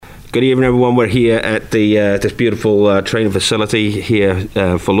Good evening, everyone. We're here at the this beautiful training facility here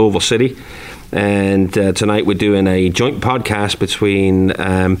for Louisville City, and tonight we're doing a joint podcast between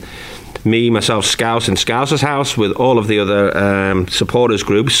me, myself, Scouse, and Scouse's house with all of the other supporters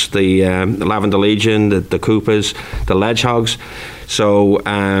groups, the Lavender Legion, the Coopers, the Ledgehogs. So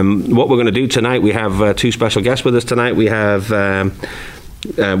what we're going to do tonight, we have two special guests with us tonight. We have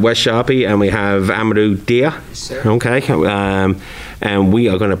Wes Sharpie and we have Amadou Dia. Yes, sir. Okay. And we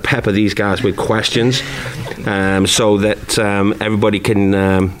are going to pepper these guys with questions so that everybody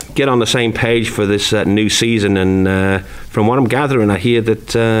can get on the same page for this new season. And from what I'm gathering, I hear that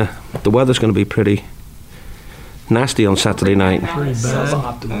the weather's going to be pretty nasty on Saturday night. Pretty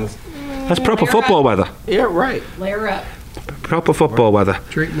bad. That's proper football weather. Yeah, right. Layer up. Proper football weather.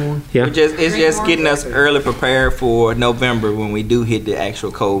 Drink more. Yeah. It's just getting us early prepared for November when we do hit the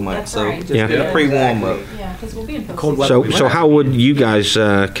actual cold months. That's So right. just Yeah. get a pre-warm up. Yeah, because we'll be in Cold postseason. weather. So how would you guys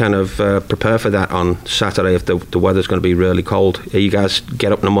kind of prepare for that on Saturday if the weather's going to be really cold? You guys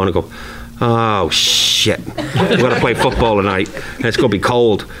get up in the morning and go, oh shit, we've got to play football tonight and it's going to be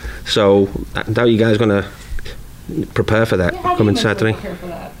cold. So how are you guys going to prepare for that Yeah, how do you coming mentally Saturday? prepare for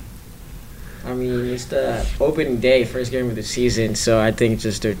that? I mean, it's the opening day, first game of the season, so I think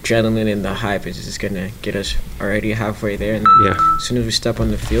just the adrenaline and the hype is just going to get us already halfway there. And then Yeah. as soon as we step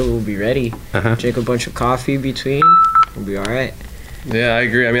on the field, we'll be ready. Uh-huh. Drink a bunch of coffee between, we'll be all right. Yeah, I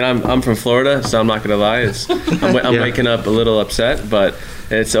agree. I mean, I'm from Florida, so I'm not gonna lie. I'm Yeah. waking up a little upset, but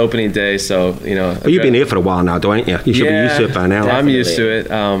it's opening day, so you know. Well, you've been here for a while now, don't you? You should be used to it by now. I'm used to it.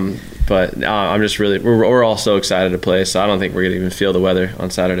 But I'm just really we're all so excited to play, so I don't think we're gonna even feel the weather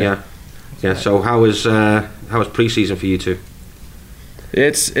on Saturday. Yeah. Yeah. So how was preseason for you two?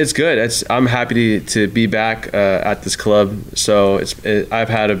 It's good. I'm happy to be back at this club. So I've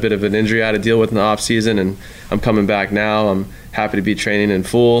had a bit of an injury I had to deal with in the off season, and I'm coming back now. I'm happy to be training in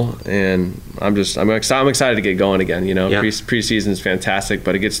full, and I'm excited to get going again. You know, Yeah. preseason is fantastic,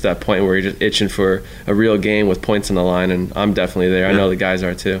 but it gets to that point where you're just itching for a real game with points on the line, and I'm definitely there. I Yeah. know the guys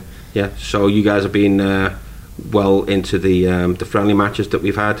are too. Yeah. So you guys have been well into the friendly matches that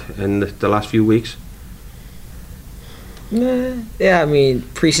we've had in the last few weeks. Yeah, I mean,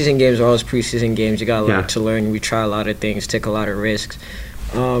 preseason games are always preseason games. You got a lot Yeah. to learn. We try a lot of things, take a lot of risks.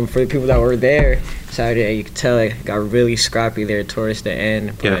 For the people that were there Saturday, you could tell it got really scrappy there towards the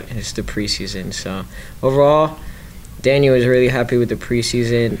end, but Yeah. it's the preseason. So overall, Daniel was really happy with the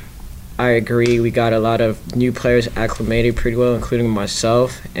preseason. I agree. We got a lot of new players acclimated pretty well, including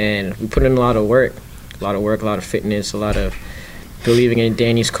myself, and we put in a lot of work, a lot of fitness, a lot of believing in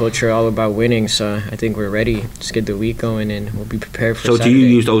Danny's culture, all about winning. So I think we're ready. Just get the week going, and we'll be prepared for So Saturday. do you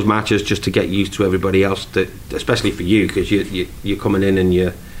use those matches just to get used to everybody else, that, especially for you, because you're coming in and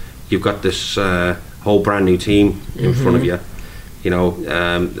you've got this whole brand new team in front of you. You know,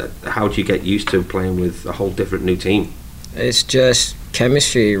 how do you get used to playing with a whole different new team? It's just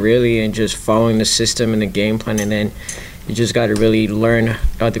chemistry, really, and just following the system and the game plan, and then you just got to really learn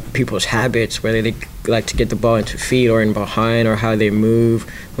other people's habits, whether they like to get the ball into feet or in behind, or how they move,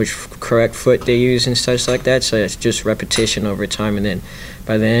 which correct foot they use and such like that. So it's just repetition over time, and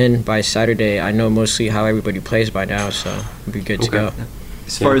then by Saturday, I know mostly how everybody plays by now, so we'll be good to go.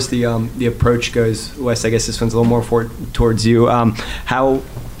 As far as the approach goes, Wes, I guess this one's a little more towards you.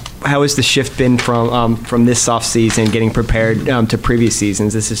 How has the shift been from this off season, getting prepared to previous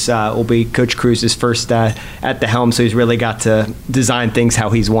seasons? This is will be Coach Cruz's first at the helm, so he's really got to design things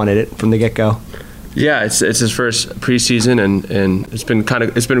how he's wanted it from the get go. Yeah, it's his first preseason, and it's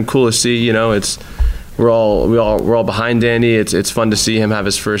been cool to see. You know, we're all behind Danny. It's fun to see him have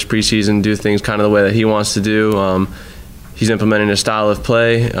his first preseason, do things kind of the way that he wants to do. He's implementing a style of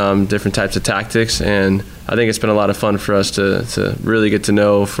play, different types of tactics, and I think it's been a lot of fun for us to really get to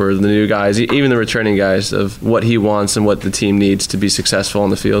know, for the new guys, even the returning guys, of what he wants and what the team needs to be successful on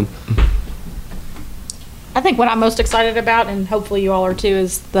the field. I think what I'm most excited about, and hopefully you all are too,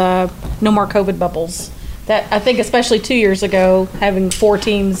 is the no more COVID bubbles. That I think, especially 2 years ago, having 4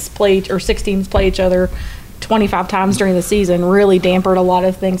 teams play or 6 teams play each other 25 times during the season really dampened a lot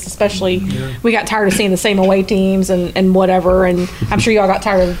of things, especially we got tired of seeing the same away teams and whatever, and I'm sure y'all got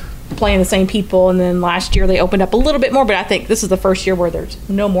tired of playing the same people, and then last year they opened up a little bit more, but I think this is the first year where there's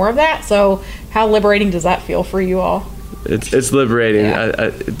no more of that. So how liberating does that feel for you all? It's liberating.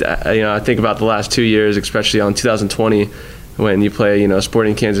 Yeah. I think about the last 2 years, especially on 2020, when you play,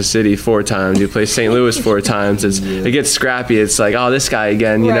 Sporting Kansas City 4 times, you play St. Louis 4 times. It gets scrappy. It's like, oh, this guy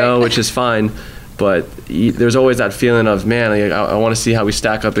again, Right. which is fine. But there's always that feeling of, man, I want to see how we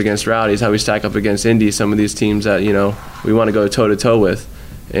stack up against Rowdies, how we stack up against Indy, some of these teams that, we want to go toe-to-toe with.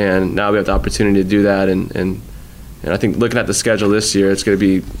 And now we have the opportunity to do that. And I think looking at the schedule this year, it's going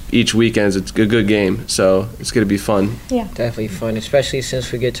to be each weekend is a good game. So it's going to be fun. Yeah. Definitely fun, especially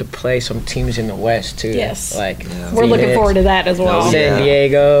since we get to play some teams in the West too. Yes. Like We're looking Phoenix, forward to that as well. San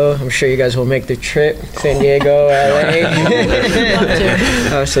Diego. I'm sure you guys will make the trip. San Diego, LA. Love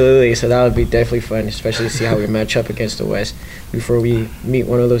to. Absolutely. So that would be definitely fun, especially to see how we match up against the West before we meet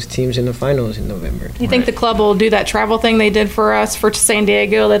one of those teams in the finals in November. Do you think the club will do that travel thing they did for us for San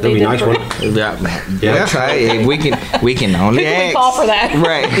Diego that That'd they be did nice, for wouldn't it? Yeah, Yeah. try it. We can only We ask. call for that.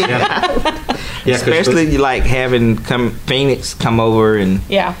 Right. Yeah, 'cause Especially like having Phoenix come over and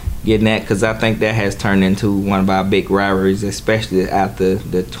Yeah. getting that, because I think that has turned into one of our big rivalries, especially after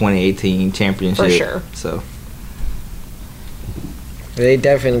the 2018 championship. For sure. So They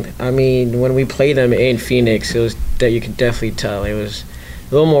definitely. I mean, when we played them in Phoenix, it was that you could definitely tell it was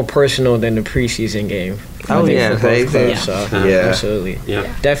a little more personal than the preseason game. I Oh, think, yeah, for both they- clubs, so Yeah. absolutely, Yeah.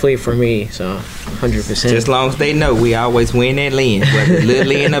 definitely for me. So 100%. just as long as they know we always win at Lynn, whether it's little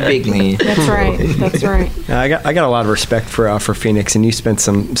Lynn or big Lynn. That's right. That's right. I got a lot of respect for Phoenix, and you spent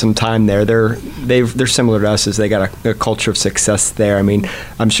some time there. They're similar to us, as they got a culture of success there. I mean,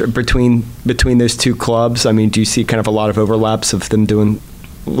 I'm sure between those two clubs, I mean, do you see kind of a lot of overlaps of them doing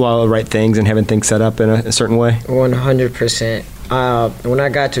a lot of the right things and having things set up in a certain way? 100%. When I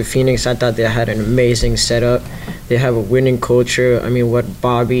got to Phoenix, I thought they had an amazing setup. They have a winning culture. I mean, what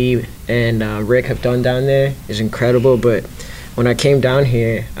Bobby and Rick have done down there is incredible. But when I came down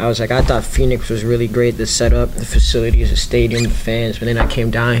here, I was like, I thought Phoenix was really great. The setup, the facilities, the stadium, the fans. But then I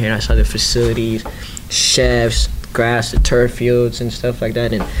came down here and I saw the facilities, chefs, grass, the turf fields, and stuff like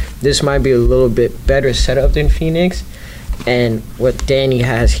that. And this might be a little bit better setup than Phoenix. And what Danny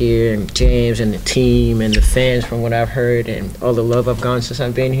has here, and James, and the team, and the fans, from what I've heard, and all the love I've gotten since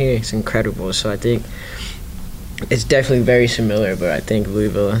I've been here, it's incredible. So I think it's definitely very similar, but I think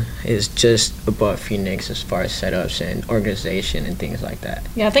Louisville is just above Phoenix as far as setups and organization and things like that.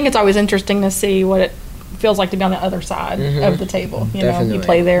 Yeah, I think it's always interesting to see what it feels like to be on the other side of the table. You know, Definitely. you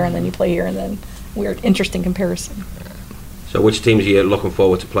play there and then you play here, and then weird, interesting comparison. So which teams are you looking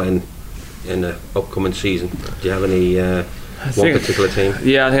forward to playing in the upcoming season? Do you have any one think- particular team?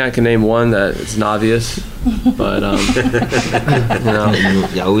 Yeah, I think I can name one that it's obvious, but you know,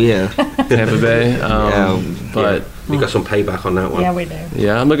 Oh yeah. Tampa Bay. But We got some payback on that one. Yeah, we do.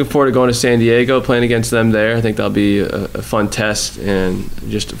 yeah, I'm looking forward to going to San Diego, playing against them there. I think that'll be a fun test and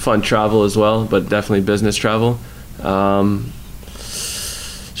just fun travel as well, but definitely business travel. I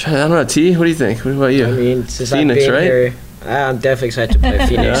don't know, T, what do you think? What about you? I mean, since Phoenix, I've been right? here, I'm definitely excited to play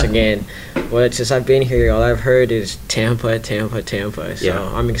Phoenix Yeah. again. But since I've been here, all I've heard is Tampa, Tampa, Tampa. So Yeah.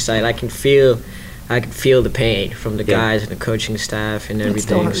 I'm excited. I can feel the pain from the Yeah. guys and the coaching staff and It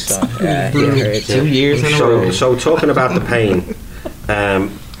still everything. hurts. So yeah, it hurts. 2 years in a row. So talking about the pain,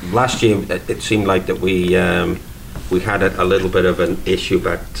 last year it seemed like that we had a little bit of an issue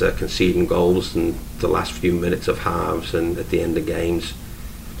about conceding goals in the last few minutes of halves and at the end of games.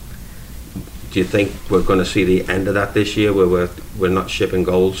 Do you think we're going to see the end of that this year, where we're not shipping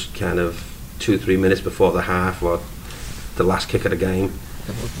goals kind of 2-3 minutes before the half or the last kick of the game?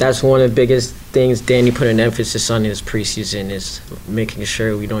 That's one of the biggest things Danny put an emphasis on in his preseason, is making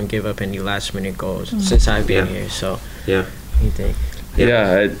sure we don't give up any last minute goals since I've been Yeah. here. So Yeah. what do you think?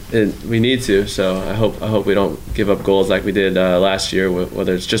 Yeah, we need to. So I hope we don't give up goals like we did last year,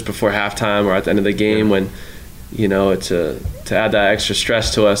 whether it's just before halftime or at the end of the game, when to add that extra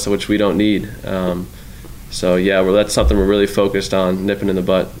stress to us, which we don't need. So yeah, that's something we're really focused on, nipping in the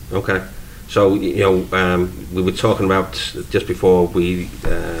butt. Okay. So, we were talking about, just before we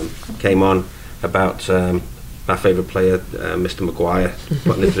came on, about my favourite player, Mr. Maguire,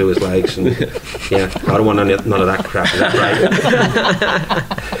 putting it through his legs. And yeah, I don't want none of that crap. Is that right?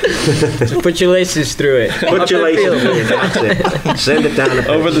 So put your laces through it. Put your laces through it, that's it. Send it down the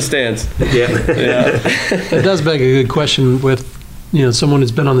pitch. Over the stands. Yeah. It does beg a good question with, someone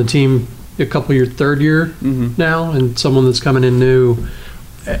who's been on the team a couple year, third year now, and someone that's coming in new.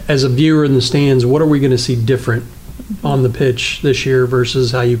 As a viewer in the stands, what are we going to see different on the pitch this year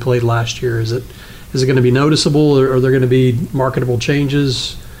versus how you played last year? Is it going to be noticeable, or are there going to be marketable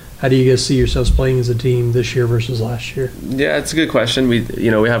changes? How do you guys see yourselves playing as a team this year versus last year? Yeah, it's a good question. We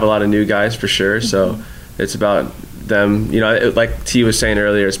have a lot of new guys for sure, so it's about them. Like T was saying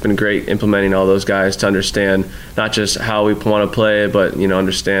earlier, it's been great implementing all those guys to understand not just how we want to play, but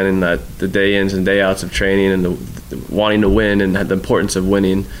understanding that the day ins and day outs of training and the wanting to win and the importance of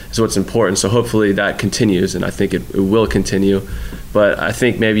winning is what's important. So hopefully that continues, and I think it will continue. But I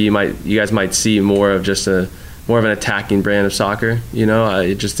think maybe you guys might see more of an attacking brand of soccer.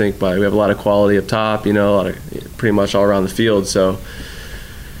 I just think we have a lot of quality up top. A lot of pretty much all around the field. So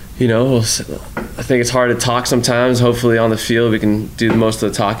I think it's hard to talk sometimes. Hopefully on the field we can do most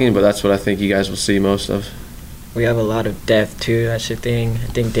of the talking, but that's what I think you guys will see most of. We have a lot of depth too. That's the thing. I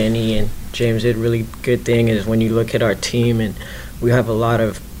think Danny and James did a really good thing is when you look at our team, and we have a lot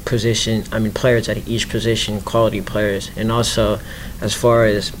of players at each position, quality players. And also, as far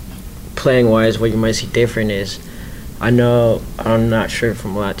as playing wise, what you might see different is, I'm not sure if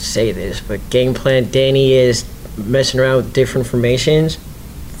I'm allowed to say this, but game plan, Danny is messing around with different formations,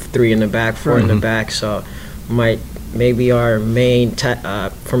 3 in the back, 4 in the back. So maybe our main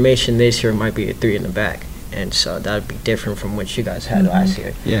formation this year might be a 3 in the back. And so that would be different from what you guys had last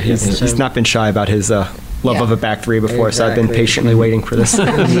year. Yeah, he's not been shy about his love of a back 3 before, so I've been patiently waiting for this.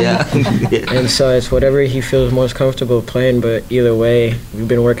 And so it's whatever he feels most comfortable playing, but either way, we've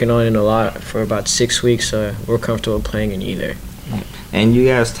been working on it a lot for about 6 weeks, so we're comfortable playing in either. And you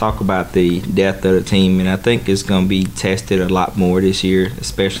guys talk about the depth of the team, and I think it's going to be tested a lot more this year,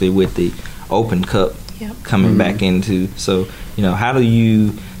 especially with the Open Cup coming back into. So, how do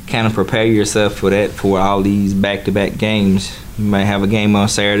you kind of prepare yourself for that, for all these back-to-back games? You might have a game on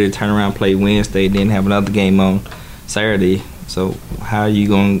Saturday, turn around, play Wednesday, then have another game on Saturday. So how are you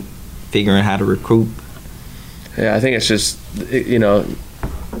going to figure out how to recruit? Yeah, I think it's just,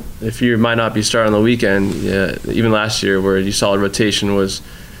 if you might not be starting on the weekend, even last year where you saw rotation was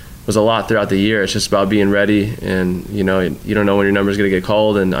a lot throughout the year. It's just about being ready, and you don't know when your number's going to get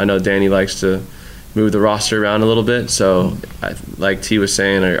called. And I know Danny likes to move the roster around a little bit, so like T was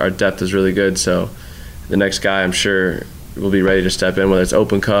saying, our depth is really good. So the next guy, I'm sure, will be ready to step in, whether it's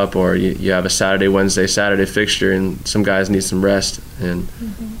Open Cup or you have a Saturday, Wednesday, Saturday fixture, and some guys need some rest, and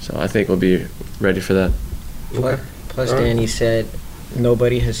so I think we'll be ready for that. Plus, Danny said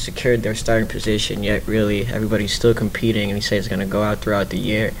nobody has secured their starting position yet, really. Everybody's still competing, and he said it's going to go out throughout the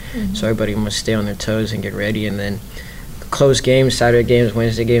year. So everybody must stay on their toes and get ready. And then close games, Saturday games,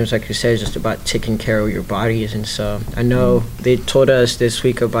 Wednesday games, like you said, is just about taking care of your bodies. And so I know they told us this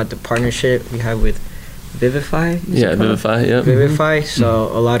week about the partnership we have with Vivify. Vivify. So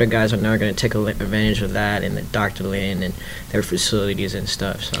a lot of guys are now going to take advantage of that, and the Dr. Lin and their facilities and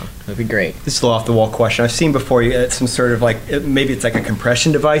stuff. So it'll be great. This is a little off the wall question. I've seen before you some sort of maybe it's like a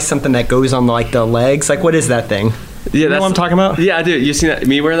compression device, something that goes on the legs. Like, what is that thing? Yeah, you know what I'm talking about? Yeah, I do. You seen that?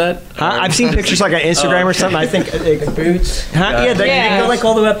 Me wear that? I've seen pictures like on Instagram or something. I think boots. They go like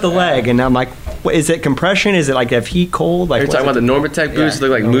all the way up the leg, and I'm like, what, is it compression? Is it like have heat cold? Like, you're talking about the Normatec boots?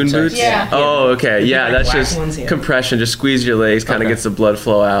 Look like moon boots? Yeah. Oh, okay. Yeah, that's just compression. Just squeeze your legs, kind of gets the blood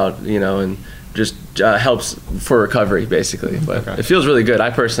flow out, and just helps for recovery, basically. But it feels really good.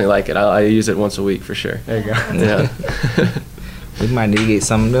 I personally like it. I use it once a week for sure. There you go. Yeah. We might need to get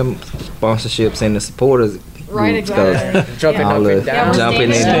some of them sponsorships and the supporters. Right, exactly. Jumping up and down.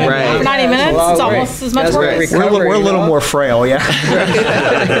 Jumping in, right. For 90 minutes, it's almost as much work. We're a little more frail, yeah.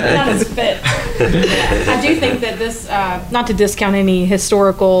 Not as fit. I do think that this, not to discount any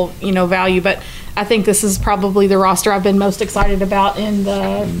historical, value, but I think this is probably the roster I've been most excited about in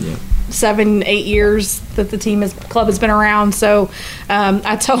the 7-8 years that the club has been around. So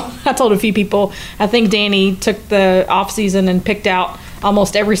I told a few people, I think Danny took the off season and picked out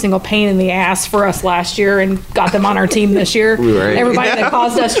almost every single pain in the ass for us last year and got them on our team this year. Right. Everybody that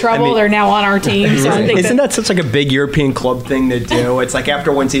caused us trouble, they're now on our team. So I think isn't that such like a big European club thing to do? It's like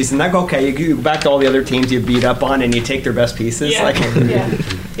after one season, like, okay, you go back to all the other teams you beat up on and you take their best pieces. Yeah. Like,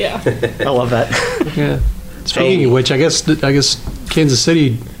 yeah. I love that. Yeah. Speaking of which, I guess Kansas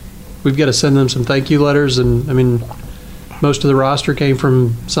City, we've got to send them some thank you letters, and I mean, most of the roster came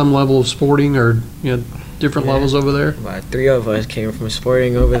from some level of Sporting or different levels over there. About 3 of us came from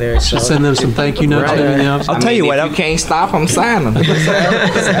Sporting over there. So should send them some thank you notes. I'll tell you what. If you can't stop them, sign them. I'm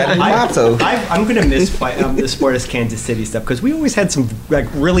going to miss the Sportis Kansas City stuff because we always had some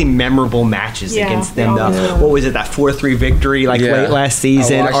really memorable matches against them. What was it? That 4-3 victory late last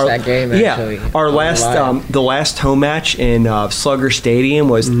season. I watched that game actually. Our the last home match in Slugger Stadium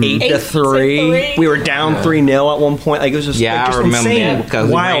was 8-3. We were down 3-0 at one point. Like, it was just I remember insane, that because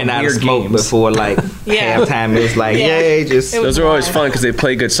we ran out of smoke games. before halftime. It was like, those are always fun because they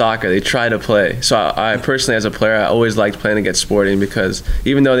play good soccer. They try to play. So I personally, as a player, I always liked playing against Sporting because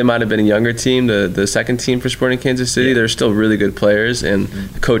even though they might have been a younger team, the second team for Sporting Kansas City, they're still really good players, and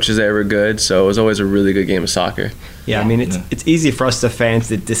the coaches there were good. So it was always a really good game of soccer. Yeah, I mean it's easy for us, the fans,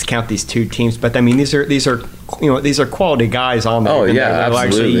 to discount these two teams, but I mean these are quality guys on there. Oh yeah, they're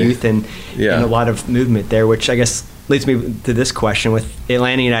absolutely. Largely youth and a lot of movement there, which I guess leads me to this question with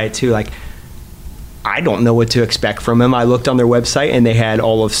Atlanta United too. Like, I don't know what to expect from him. I looked on their website and they had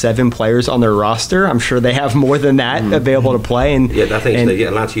all of 7 players on their roster. I'm sure they have more than that available to play. And yeah, I think the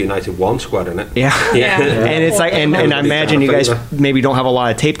Atlanta United 1 squad in it. Yeah, and it's like, and I imagine you guys maybe don't have a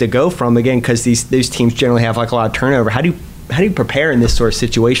lot of tape to go from again because these teams generally have like a lot of turnover. How do you prepare in this sort of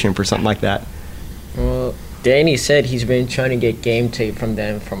situation for something like that? Well, Danny said he's been trying to get game tape from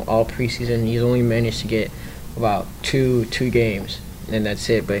them from all preseason. He's only managed to get about two games, and that's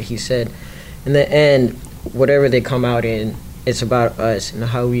it. But he said, in the end, whatever they come out in, it's about us and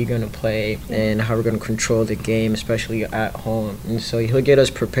how we're going to play and how we're going to control the game, especially at home. And so he'll get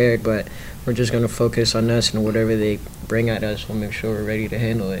us prepared, but we're just going to focus on us, and whatever they bring at us, we'll make sure we're ready to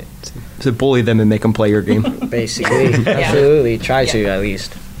handle it. So bully them and make them play your game. Basically, absolutely. Try to, at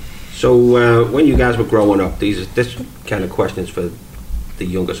least. So when you guys were growing up, this kind of questions for the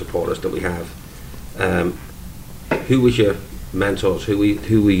younger supporters that we have. Who was your mentors? Who were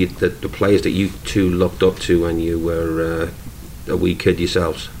the players that you two looked up to when you were a wee kid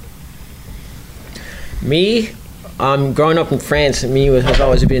yourselves? Me, growing up in France, has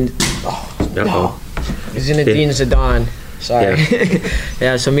always been Zinedine Zidane. Sorry.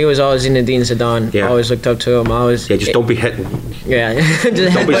 Yeah, so me was always Zinedine Zidane. Yeah. I always looked up to him. Just don't be hitting. Yeah,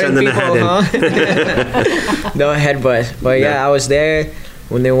 just don't be sending the head in. No headbutt. But yeah, I was there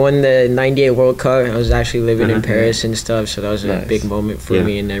when they won the '98 World Cup. I was actually living in Paris and stuff, so that was a big moment for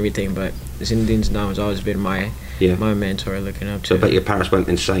me and everything. But Zinedine Zidane has always been my mentor, looking up to. So I bet your Paris went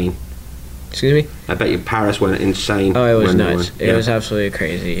insane. Excuse me? I bet your Paris went insane. Oh, it was nuts. It was absolutely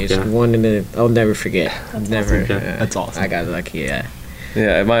crazy. It's one in the I'll never forget. Never. That's awesome. I got lucky. Yeah.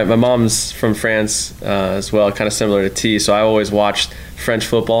 Yeah, my mom's from France as well, kind of similar to T. So I always watched French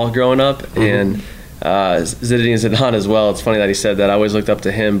football growing up, and Zinedine Zidane as well. It's funny that he said that. I always looked up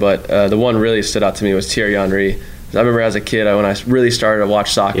to him, but the one really stood out to me was Thierry Henry. I remember as a kid when I really started to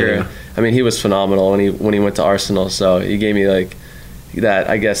watch soccer. Yeah. I mean, he was phenomenal when he went to Arsenal. So he gave me like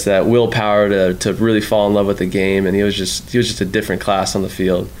that willpower to really fall in love with the game, and he was just a different class on the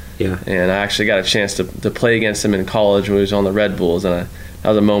field. Yeah. And I actually got a chance to play against him in college when he was on the Red Bulls, and that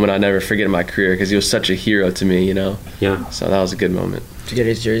was a moment I never forget in my career because he was such a hero to me, Yeah. So that was a good moment. Did you get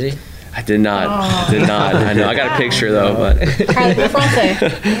his jersey? I did not. I know. I got a picture though, but.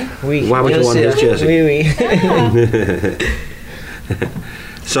 Why would you want his jersey?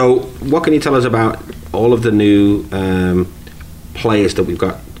 So, what can you tell us about all of the new players that we've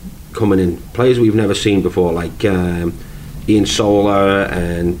got coming in? Players we've never seen before, like Ian Solar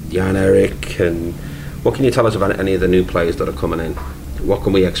and Jan Erik. And what can you tell us about any of the new players that are coming in? What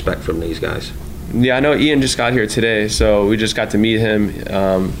can we expect from these guys? Yeah, I know Ian just got here today, so we just got to meet him.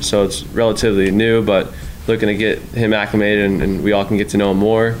 So it's relatively new, but looking to get him acclimated and we all can get to know him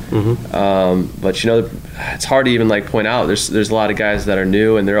more. But it's hard to even point out. There's a lot of guys that are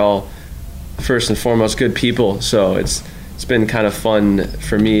new, and they're all first and foremost good people. So it's been kind of fun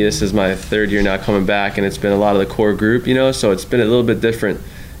for me. This is my 3rd year now coming back, and it's been a lot of the core group. So it's been a little bit different.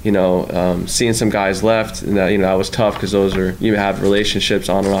 Seeing some guys left, and that was tough because those are you have relationships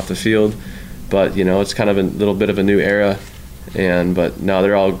on and off the field. But it's kind of a little bit of a new era, but no,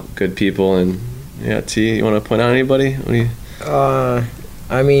 they're all good people. And T, you want to point out anybody?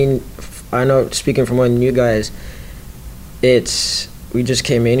 I mean, I know speaking from one of you guys, we just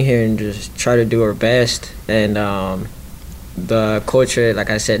came in here and just try to do our best, and the culture, like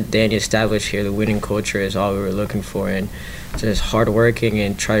I said, Danny established here, the winning culture is all we were looking for, and just hardworking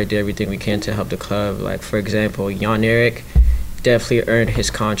and try to do everything we can to help the club. Like for example, Jan Erik definitely earned his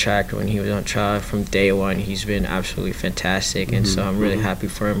contract when he was on trial from day one. He's been absolutely fantastic, and so I'm really happy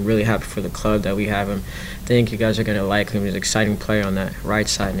for him, really happy for the club that we have him. I think you guys are going to like him. He's an exciting player on that right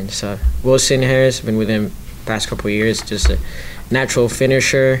side. And so Wilson Harris, been with him past couple of years, just a natural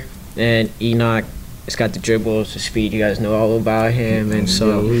finisher. And Enoch has got the dribbles, the speed. You guys know all about him, and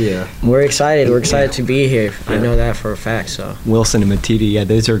so we're excited. We're excited to be here. I know that for a fact. So Wilson and Matiti,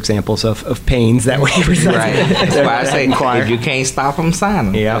 those are examples of pains that we right. That's why I say if you can't stop them,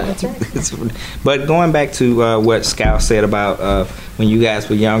 sign them. Yeah, that's right. But going back to what Scout said about when you guys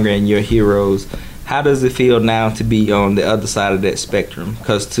were younger and your heroes, how does it feel now to be on the other side of that spectrum?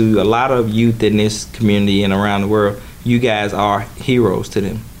 Because to a lot of youth in this community and around the world, you guys are heroes to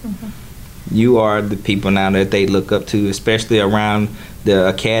them. You are the people now that they look up to, especially around the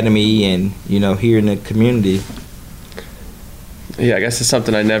academy and here in the community. Yeah, I guess it's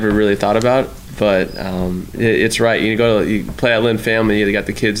something I never really thought about, but it's right. You play at Lynn Family, you got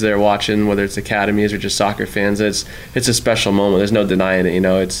the kids there watching, whether it's academies or just soccer fans. It's a special moment. There's no denying it.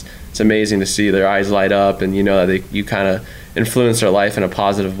 It's amazing to see their eyes light up, and that you kind of influenced our life in a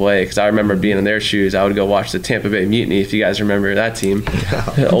positive way. Because I remember being in their shoes. I would go watch the Tampa Bay Mutiny, if you guys remember that team,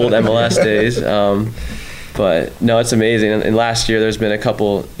 old MLS days. But no, it's amazing. And last year, there's been a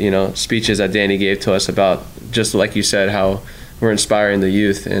couple, speeches that Danny gave to us about, just like you said, how we're inspiring the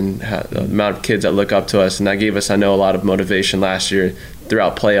youth and how, the amount of kids that look up to us. And that gave us, I know, a lot of motivation last year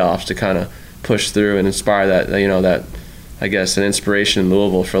throughout playoffs to kind of push through and inspire that, that, I guess, an inspiration in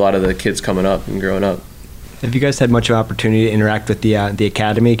Louisville for a lot of the kids coming up and growing up. Have you guys had much of an opportunity to interact with the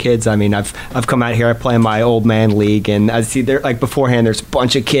academy kids? I mean, I've come out here. I play in my old man league, and I see there, like, beforehand, there's a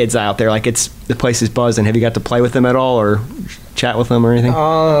bunch of kids out there. Like, the place is buzzing. Have you got to play with them at all, or chat with them or anything?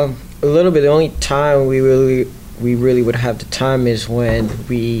 A little bit. The only time we really would have the time is when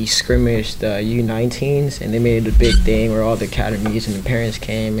we scrimmaged the U19s, and they made it a big thing where all the academies and the parents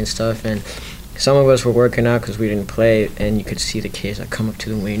came and stuff. And some of us were working out because we didn't play, and you could see the kids like come up to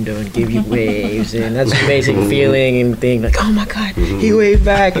the window and give you waves, and that's an amazing feeling and thing like, oh my God, he waved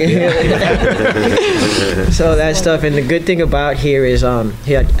back. So that stuff. And the good thing about here is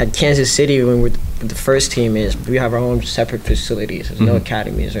here at Kansas City, when we're the first team, is we have our own separate facilities. There's no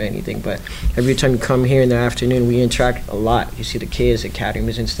academies or anything, but every time you come here in the afternoon, we interact a lot. You see the kids,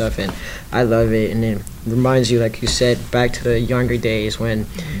 academies and stuff, and I love it. And it reminds you, like you said, back to the younger days when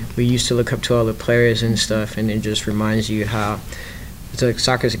we used to look up to all the players and stuff, and it just reminds you how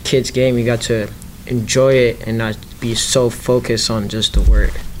soccer's a kid's game. You got to enjoy it and not be so focused on just the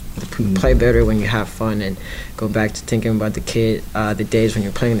work. Play better when you have fun, and go back to thinking about the days when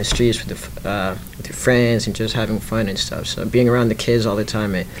you're playing in the streets with your friends and just having fun and stuff. So being around the kids all the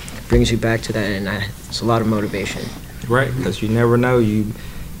time, it brings you back to that, and it's a lot of motivation. Right, because you never know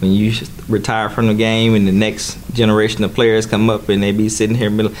when you retire from the game and the next generation of players come up and they be sitting here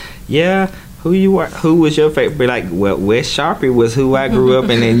and be like, yeah, who was your favorite? Be like, well, Wes Sharpie was who I grew up,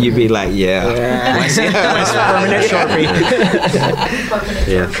 and then you'd be like, yeah. Permanent Sharpie.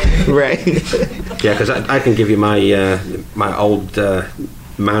 Yeah. Right. Yeah, because I can give you my old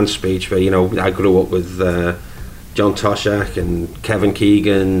man speech where, I grew up with John Toshak and Kevin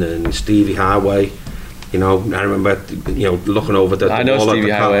Keegan and Stevie Highway. I remember, looking over the I know wall Stevie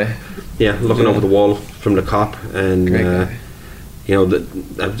at the Highway. Cop. Yeah, looking over the wall from the Cop, and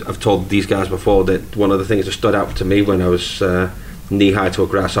I've told these guys before that one of the things that stood out to me when I was knee high to a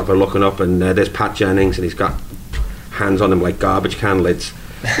grasshopper, looking up, and there's Pat Jennings, and he's got hands on him like garbage can lids,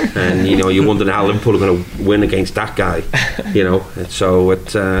 and you're wondering how Liverpool are going to win against that guy. So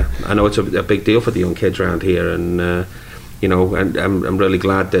I know it's a big deal for the young kids around here, and and I'm really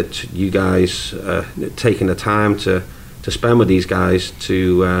glad that you guys taking the time to spend with these guys.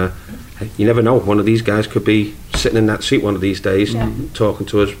 You never know, one of these guys could be sitting in that seat one of these days talking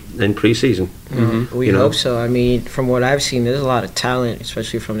to us in pre-season. We hope so. I mean, from what I've seen, there's a lot of talent,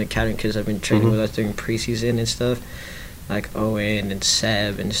 especially from the academy kids that have been training with us during pre-season and stuff, like Owen and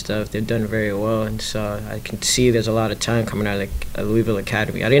Seb and stuff. They've done very well, and so I can see there's a lot of talent coming out of the Louisville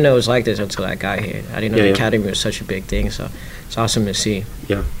Academy. I didn't know it was like this until I got here. I didn't know the academy was such a big thing, so it's awesome to see.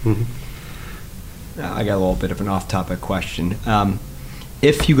 Yeah. I got a little bit of an off-topic question.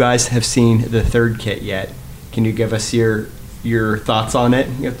 If you guys have seen the third kit yet, can you give us your thoughts on it?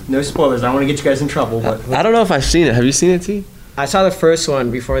 No spoilers. I don't want to get you guys in trouble. But I don't know if I've seen it. Have you seen it, T? I saw the first one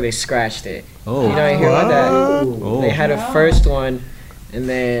before they scratched it. Oh. You know, you hear about that? Oh. They had a first one, and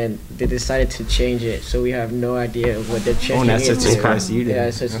then they decided to change it. So we have no idea what they're changing. Oh, that's it a surprise to you. Yeah,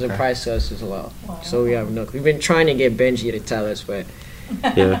 it's a surprise to us as well. So we have no. We've been trying to get Benji to tell us, but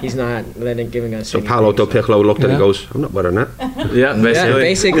he's not giving us. So Paolo Del Piccolo looked at it and goes, I'm not wearing that. Yeah,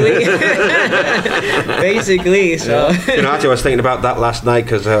 basically. Basically. So. Actually, I was thinking about that last night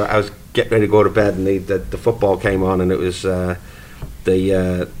because I was getting ready to go to bed, and the football came on, and it was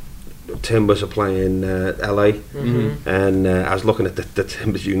the Timbers are playing LA, and I was looking at the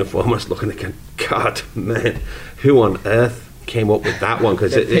Timbers uniform. I was looking again, God, man, who on earth came up with that one?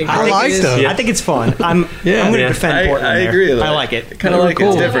 Because I like them. I think it's fun. I'm going to defend Portland. I there. agree with that. I like it. Kind of like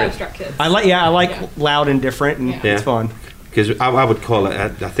cool. it's different. I like loud and different, and it's fun. Because I would call it, I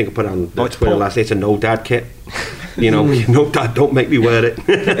think I put it on Twitter last night, it's a no dad kit. No dad, don't make me wear it.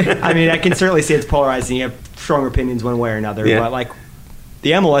 I mean, I can certainly see it's polarizing. You have strong opinions one way or another, but like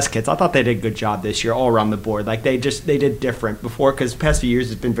the MLS kits, I thought they did a good job this year all around the board. Like they did different before, because the past few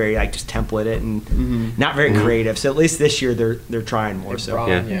years it's been very like just templated and not very creative. So at least this year they're trying more. So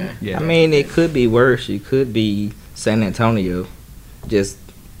yeah. I mean, it could be worse. You could be San Antonio, just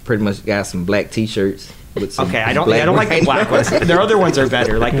pretty much got some black T-shirts. Okay, I don't like the black ones. Their other ones are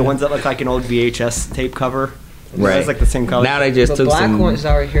better, like the ones that look like an old VHS tape cover. Right. It's like the same color. Now they just the took black some ones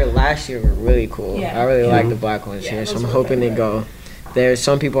that were here last year were really cool. I really like the black ones here, so I'm hoping they go there's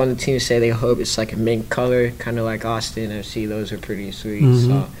some people on the team say they hope it's like a mint color, kind of like Austin FC. Those are pretty sweet.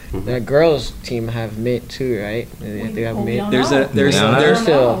 So the girls team have mint too, right? They have mint. There's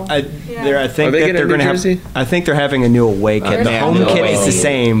still. I think Are they that getting they're a going new to have. jersey? I think they're having a new away kit. The home kit is the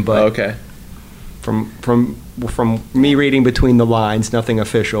same, but Okay. from me reading between the lines, nothing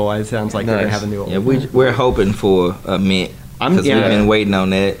official. It sounds like they're going to Nice. have a new. Yeah, we're hoping for a mint. Because we've been waiting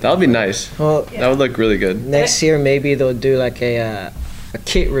on that. That would be nice. Well, That would look really good. next year maybe they'll do like a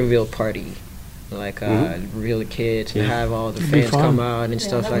kit reveal party, like reveal kids and have all the It'd be fans fun. come out and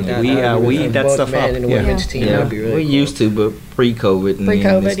stuff like that. We- That'd be we really eat that both stuff men up. and the Yeah. women's team. Yeah, That'd be really we cool. used to, but pre-COVID. and Pre-COVID,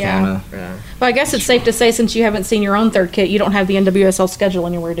 then it's yeah. kinda- Yeah. Well, I guess it's safe to say since you haven't seen your own third kit, you don't have the NWSL schedule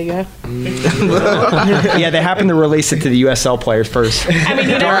anywhere, do you? Yeah, they happen to release it to the USL players first. I mean,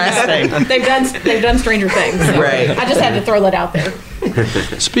 you know, they've done Stranger Things. So Right. I just had to throw that out there.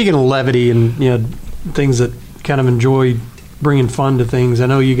 Speaking of levity and things that kind of enjoy bringing fun to things, I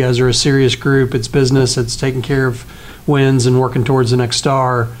know you guys are a serious group. It's business. It's taking care of wins and working towards the next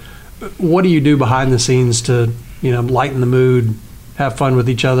star. What do you do behind the scenes to lighten the mood, have fun with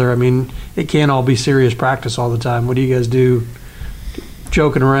each other? I mean, it can't all be serious practice all the time. What do you guys do?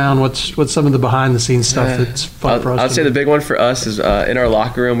 Joking around. What's some of the behind the scenes stuff that's fun for us? I'd to say do? the big one for us is in our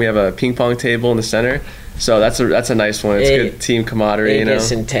locker room we have a ping pong table in the center, so that's a nice one. It's good team camaraderie, It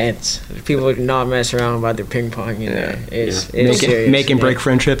gets intense. People do not mess around about their ping pong in there. It's serious. Making Yeah. break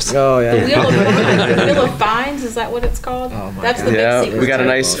friendships. Oh yeah. Wheel of Fines, is that what it's called? Oh, my That's the Yeah, big secret. we got a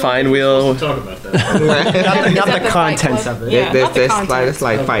nice fine wheel. Talk about that. Not that the Fight contents Club? of it. Yeah, not the That's contents.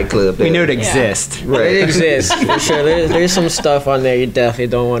 like Fight Club. We know it Yeah. exists. It exists for sure. There's some stuff on there you definitely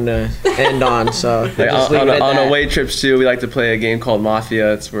don't want to end on. So Like, just leave it at on that. away trips too, we like to play a game called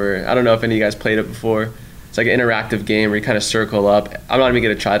Mafia. It's where I don't know if any of you guys played it before. It's like an interactive game where you kind of circle up. I'm not even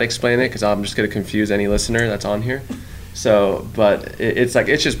gonna try to explain it because I'm just gonna confuse any listener that's on here. So, but it's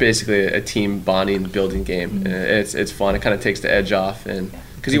just basically a team bonding, building game. It's fun. It kind of takes the edge off, and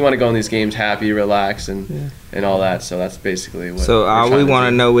because you want to go in these games happy, relax, and all that. So that's basically what. So we're all we trying to want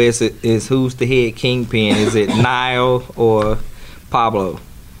to do. know is who's the head kingpin? Is it Niall or Pablo?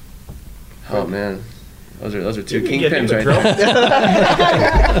 Oh man, those are two kingpins right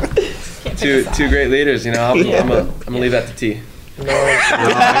there. two great leaders. I'm gonna leave that to T. You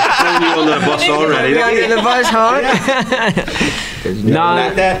on the bus already. In the bus, huh?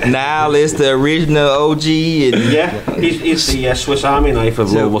 Niall is the original OG, and Yeah, he's the Swiss Army knife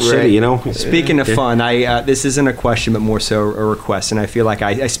of Louisville right. City, Speaking of fun, this isn't a question, but more so a request, and I feel like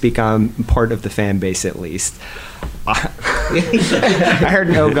I speak on part of the fan base at least. I heard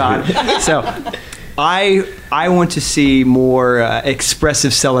an oh God. So I want to see more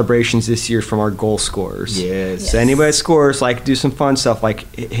expressive celebrations this year from our goal scorers. Yes. So anybody that scores, do some fun stuff,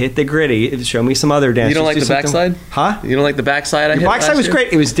 hit the gritty, show me some other dances. You don't like do the something- backside? Huh? You don't like the backside? Your backside was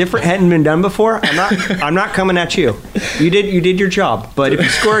great. It was different. Hadn't been done before. I'm not coming at you. You did your job. But if you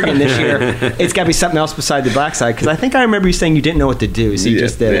score again this year, it's got to be something else beside the backside. Because I think I remember you saying you didn't know what to do, so you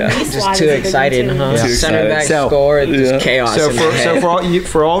just did it. Just too excited, huh? Too Center back excited. score, just chaos. So in my head.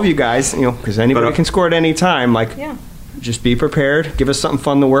 for all of you guys, because anybody can score at any time, Yeah. just be prepared. Give us something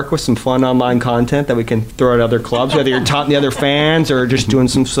fun to work with, some fun online content that we can throw at other clubs, whether you're taunting the other fans or just doing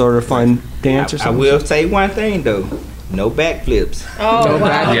some sort of fun dance or I something. will say one thing though: no backflips. Oh,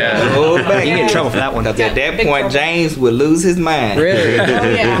 wow. Yeah. No back. You get in trouble for that one. Because at that Big point, trouble. James would lose his mind. Really? Oh,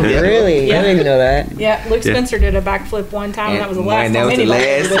 yeah. Really? Yeah. I didn't know that. Yeah, Luke Spencer did a backflip one time, and that was the last And that time was the anybody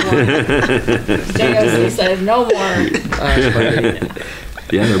ever did one. JOC said, no more.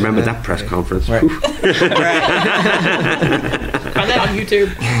 Yeah, I remember that press conference. Right. Find that on YouTube.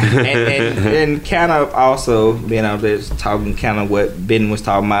 and kind of also being out there talking kind of what Ben was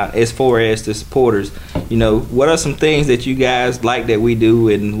talking about as far as the supporters, what are some things that you guys like that we do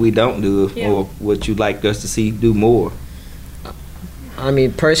and we don't do, Yeah. or what you'd like us to see do more? I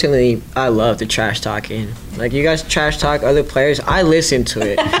mean, personally, I love the trash talking. Like, you guys trash talk other players, I listen to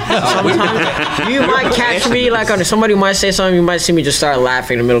it. Sometimes you might catch me, somebody might say something, you might see me just start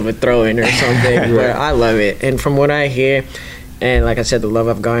laughing in the middle of a throw-in or something. But I love it. And from what I hear, and like I said, the love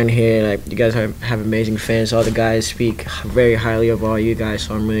I've gotten here, you guys have amazing fans. All the guys speak very highly of all you guys,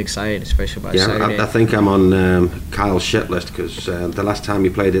 so I'm really excited, especially about Saturday. I think I'm on Kyle's shit list because the last time he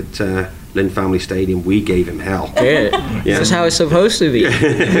played at Lynn Family Stadium, we gave him hell. Good. Yeah. That's how it's supposed to be.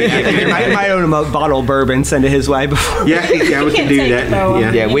 I might own him a bottle of bourbon, send it his way before. Yeah, we can can't do take that. it, though.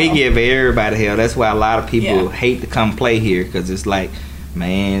 Yeah, we give everybody hell. That's why a lot of people Yeah. hate to come play here, because it's like,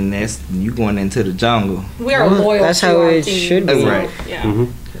 man, you going into the jungle. We are loyal That's to how our it team. should be. so, Right. Yeah.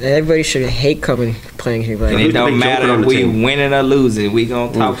 Everybody should hate playing here. Like, And it Who's the don't big matter joker on if the we team? winning or losing. We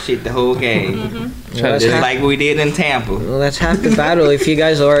gonna talk shit the whole game, that's just half, like we did in Tampa. well, that's half the battle. If you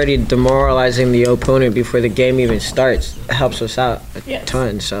guys are already demoralizing the opponent before the game even starts, it helps us out a Yes.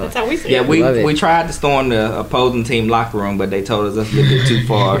 ton. So That's how we see Yeah, it. we Love it. tried to storm the opposing team locker room, but they told us that's a little bit too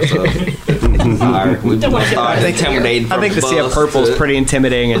far. So sorry, we Don't wanna get started back intimidating. I think the from sea of bus purple is to- pretty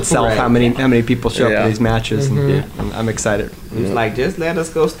intimidating itself. Right. How many people show up Yeah. to these matches? And I'm excited. It was like, just let us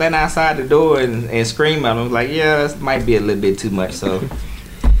go stand outside the door and scream at them. Like, yeah, that might be a little bit too much. So,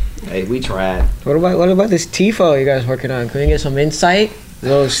 hey, we tried. what about this TIFO you guys working on? Can we get some insight? A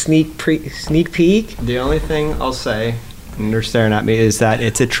little sneak peek. The only thing I'll say, and they're staring at me, is that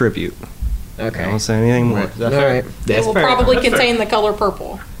it's a tribute. I Okay. won't say anything more. Is that All fair? right. It That's will fair. probably contain the color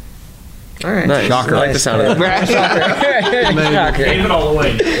purple. All right. Nice. Shocker. I like the sound of that. Shocker. Gave it all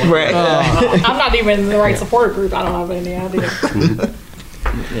away. Right. I'm not even in the right support group. I don't have any idea.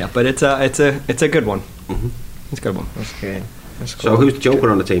 Yeah, but it's a good one. It's a good one. That's good. That's So who's the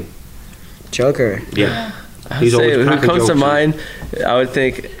joker on the team? Joker. Yeah. I'd say who cracking comes to jokes. mind, I would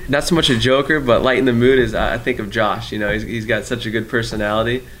think not so much a joker, but lighten the mood is I think of Josh. You know, he's got such a good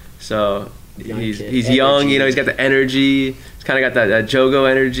personality. So he's young. You know, he's got the energy. He's kind of got that Jogo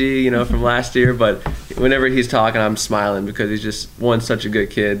energy. You know, from last year. But whenever he's talking, I'm smiling because he's just such a good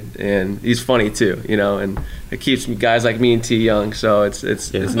kid, and he's funny too. You know, and it keeps guys like me and T young. So it's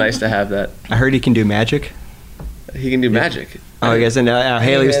nice to have that. I heard he can do magic. He can do magic. Oh, I guess, and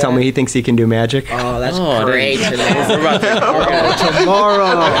Haley was telling me he thinks he can do magic. Oh, that's Oh, great. We're about to- Tomorrow.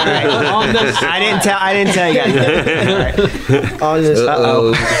 I didn't tell you guys that. On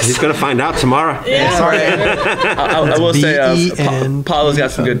this, He's going to find out tomorrow. I will say, BEN. Paulo's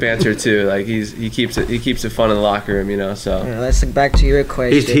got some good banter too. Like he keeps it fun in the locker room, you know. So let's look back to your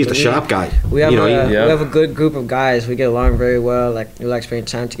question. He's the sharp guy. We have, You know, we Yeah. have a good group of guys. We get along very well. Like we like spending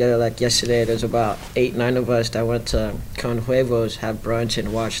time together. Like yesterday, there's about 8-9 of us that went to Con Huevos, have brunch,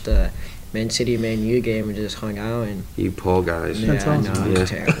 and watched the Man City Man U game, and just hung out. And You poor guys. yeah, awesome. no, Yeah.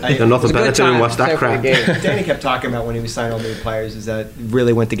 it's terrible. There's nothing It was a better good to do than time, watch that except for crap. the game. Danny kept talking about when he was signing all new players is that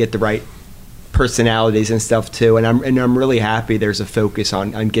really went to get the right personalities and stuff too, and I'm really happy there's a focus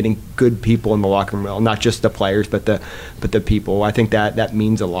on getting good people in the locker room, well, not just the players but the people. I think that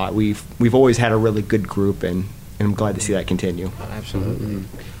means a lot. We've always had a really good group, and I'm glad to see that continue. Absolutely.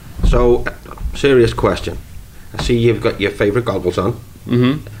 So, serious question. I see you've got your favorite goggles on.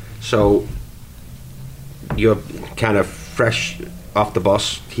 Mm-hmm. So, you're kind of fresh off the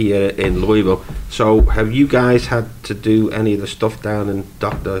bus here in Louisville. So, have you guys had to do any of the stuff down in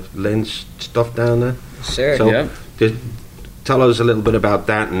Dr. Lynn's stuff down there? Sure. So, Yep. just tell us a little bit about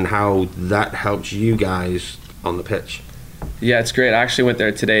that and how that helps you guys on the pitch. Yeah, it's great. I actually went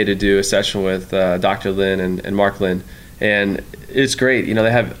there today to do a session with Dr. Lynn and Mark Lynn, and it's great. You know,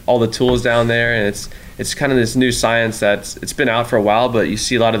 they have all the tools down there, and it's kind of this new science it's been out for a while, but you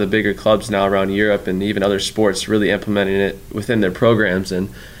see a lot of the bigger clubs now around Europe and even other sports really implementing it within their programs, and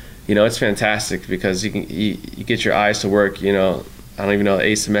you know, it's fantastic because you get your eyes to work. You know, I don't even know,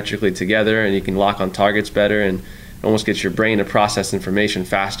 asymmetrically together, and you can lock on targets better and almost get your brain to process information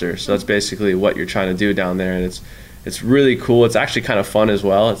faster. So that's basically what you're trying to do down there, and it's really cool. It's actually kind of fun as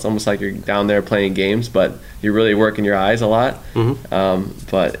well. It's almost like you're down there playing games, but you're really working your eyes a lot.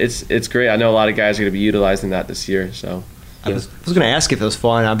 But it's great. I know a lot of guys are going to be utilizing that this year. So I was going to ask if it was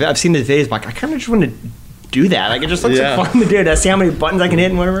fun. I've seen the videos, but I kind of just want to do that. Like, it just looks Yeah. like fun to do. To see how many buttons I can hit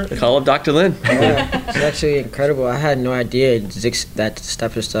and whatever. call up Dr. Lynn. Yeah, it's actually incredible. I had no idea that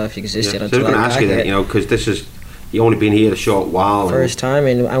type of stuff existed So I was until going to I ask got you that, here. you know, because you only been here a short while. and- First time,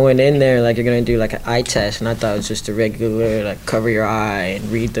 and I went in there like, you're gonna do like an eye test, and I thought it was just a regular like cover your eye and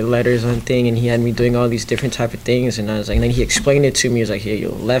read the letters on thing, and he had me doing all these different type of things, and I was like, and then he explained it to me. He was like, here,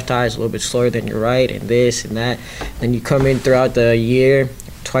 your left eye is a little bit slower than your right, and this and that. Then you come in throughout the year,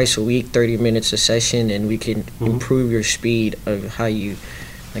 twice a week, 30 minutes a session, and we can improve your speed of how you,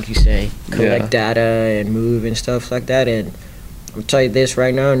 like you say, collect data and move and stuff like that. And I'll tell you this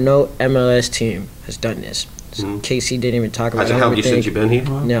right now, no MLS team has done this. Casey didn't even talk about Has it. it helped you since you've been here?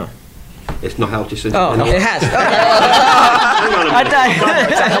 No. It's not helped you since Oh, you've been here? it has. I thought that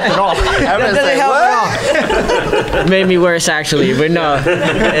doesn't help at all. It made me worse actually, but no.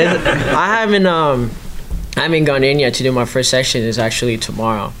 I haven't gone in yet to do my first session. Is actually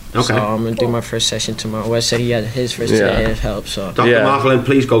tomorrow. Okay. So I'm gonna do my first session tomorrow. Wes said he had his first today. It helped. So. Dr. Yeah. Marklin,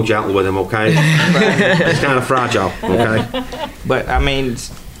 please go gentle with him, okay? It's kind of fragile, okay? But I mean,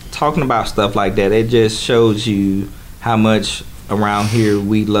 talking about stuff like that, it just shows you how much around here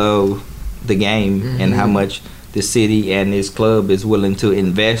we love the game and how much the city and this club is willing to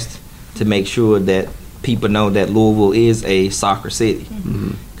invest to make sure that people know that Louisville is a soccer city.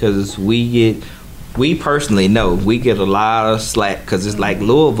 because we personally know we get a lot of slack because it's like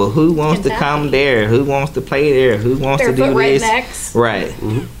Louisville. Who wants to come there? Who wants to play there? Who wants to do this? Rednecks. Right.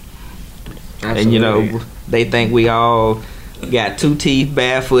 And you know, they think we all got 2 teeth,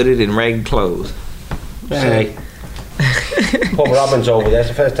 barefooted, and ragged clothes. Hey. Paul Robbins over there. It's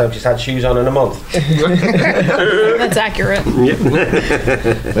the first time she's had shoes on in a month. That's accurate.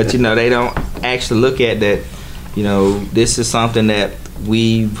 But you know, they don't actually look at that. You know, this is something that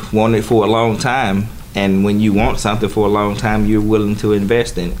we've wanted for a long time, and when you want something for a long time, you're willing to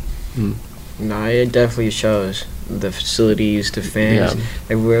invest in it. No, it definitely shows. The facilities, the fans,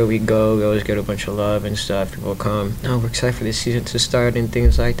 everywhere we go, we always get a bunch of love and stuff. People come, no, we're excited for this season to start and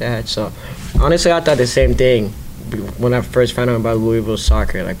things like that. So, honestly, I thought the same thing when I first found out about Louisville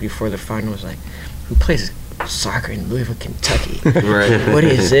soccer. Like before the final, was like, who plays soccer in Louisville, Kentucky? Right. What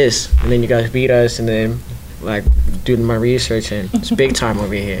is this? And then you guys beat us, and then like doing my research, and it's big time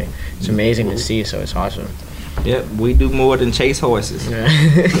over here. It's amazing to see, so it's awesome. Yep, we do more than chase horses. Yeah.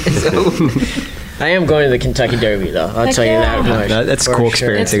 I am going to the Kentucky Derby, though. I'll Heck tell you yeah. that much. That's a for cool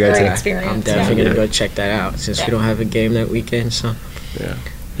sure. experience It's to go a great to. experience. I'm definitely going to go check that out since we don't have a game that weekend. So Yeah,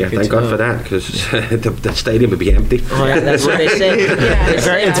 Good thank to God know. for that, because the stadium would be empty. oh, yeah, that's what they say.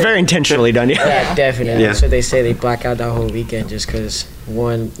 It's very intentionally done. Yeah. Yeah, definitely. Yeah. That's what they say. They black out that whole weekend just because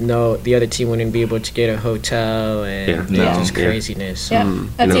the other team wouldn't be able to get a hotel and Yeah. just Yeah. craziness. Yeah,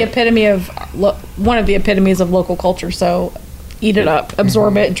 that's the epitome of one of the epitomes of local culture. So, eat it up,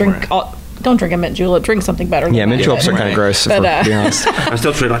 absorb it, drink. Don't drink a mint julep. Drink something better. Yeah, than mint that. juleps are kind of gross, if But, we're being honest. I'm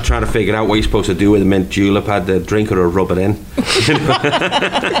still trying to figure out what you're supposed to do with a mint julep. Had to drink it or rub it in.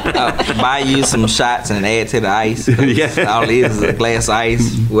 Buy you some shots and add to the ice. Yeah. All it is a glass of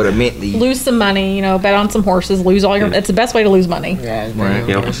ice with a mint leaf. Lose some money. Bet on some horses. Lose all your. It's the best way to lose money. Yeah, Right.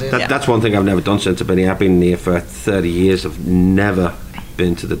 You know, that's one thing I've never done since I've been here. I've been here for 30 years. I've never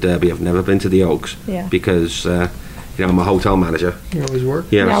been to the Derby. I've never been to the Oaks. Yeah. Because I'm a hotel manager. You always work.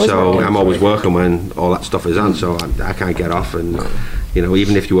 Yeah, Yeah, I was so working. I'm always working when all that stuff is on. So I can't get off. And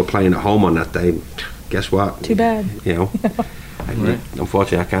even if you were playing at home on that day, guess what? Too bad.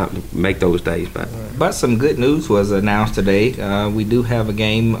 Unfortunately, I can't make those days. But Some good news was announced today. We do have a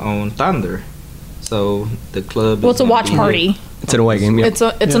game on Thunder. So the club. Well, is it's a gonna watch be party. It's an away game. Yeah. It's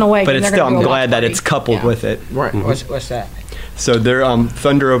an away. But game. it's They're still, gonna I'm do a glad watch that party. it's coupled Yeah. with it. Right. What's that? So their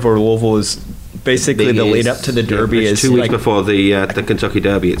Thunder over Louisville is basically Big the lead is- up to the Derby. it's is 2 weeks like, before the Kentucky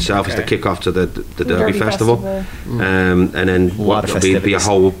Derby itself. Is the kickoff to the Derby Festival. And then lot of there'll be a festivities.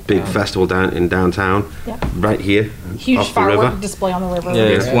 whole big festival in downtown, Yeah. right here, Huge off the river. firework display on the river. Yeah,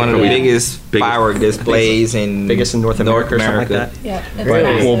 it's one of the biggest firework displays in biggest in North America or something like that. Yeah, it's But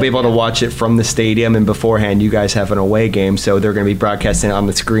massive. we'll be able to watch it from the stadium, and beforehand, you guys have an away game, so they're going to be broadcasting it on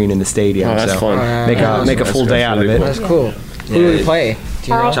the screen in the stadium. Oh, that's so fun. Make a full day out of it. That's cool. Who do we play?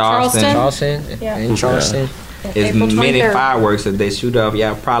 Do you know? Charleston. Charleston. Yeah. In Charleston. As April many 23rd. fireworks that they shoot off,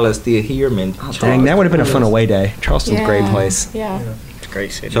 y'all probably still hear them in Dang, that would have been a fun away day. Charleston's a great place. Yeah. It's a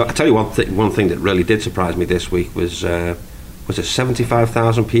great city. So I tell you one thing that really did surprise me this week was it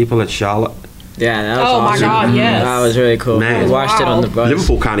 75,000 people at Charlotte? Yeah, that was Oh my awesome. God, yes. That was really cool. Man. We watched it on the bus.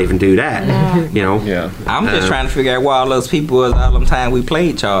 Liverpool can't even do that. Yeah. I'm just trying to figure out why all those people was all them time we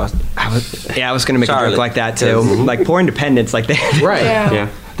played Charleston. I was going to make a Charlotte. joke like that too. Like poor Independence, like they. Right. Yeah. Yeah.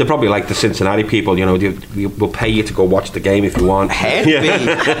 They're probably like the Cincinnati people, we'll pay you to go watch the game if you want. Had to be.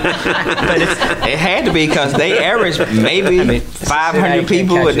 But it had to be because they averaged maybe 500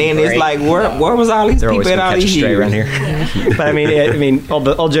 people, and then it's like, where was all these They're always people at going to all catch a these stray years? around here. But I mean,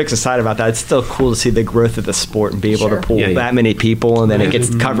 all jokes aside about that, it's still cool to see the growth of the sport and be able to pull Yeah, yeah. that many people, and then it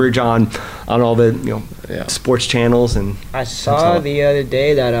gets coverage on all the sports channels. And I saw the other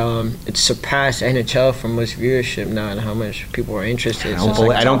day that it surpassed NHL for most viewership now and how much people are interested.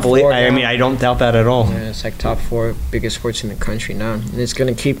 I don't doubt that at all. Yeah, it's like top 4 biggest sports in the country now, and it's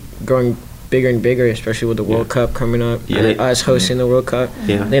gonna keep growing bigger and bigger, especially with the World Cup coming up. Yeah. And us hosting the World Cup.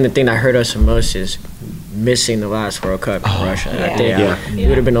 Yeah. Then the thing that hurt us the most is missing the last World Cup in Russia. I think we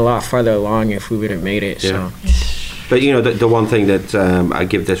would have been a lot farther along if we would have made it. Yeah. So But the one thing that I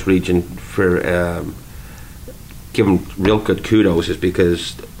give this region for giving real good kudos is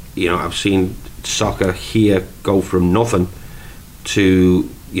because I've seen soccer here go from nothing to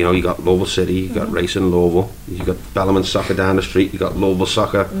you got Louisville City, you got Racing Louisville, you got Bellarmine Soccer down the street, you got Louisville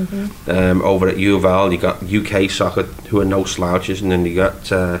Soccer over at U of L, you got UK Soccer who are no slouches, and then you got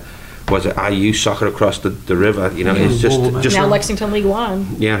IU Soccer across the river. It's just Now Lexington League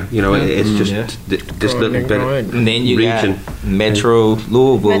One. it's just this little bit of And then you region. got Metro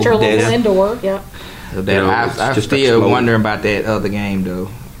Louisville. Metro Louisville that's- Indoor. Yeah. that I'm it's just still exploding. wondering about that other game though.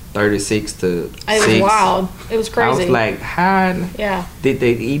 36 to It 6. was wild. It was I crazy. was like, how yeah. did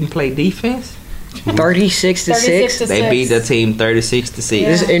they even play defense? 36 to 36 6. to They 6. beat the team 36 to 6. Yeah.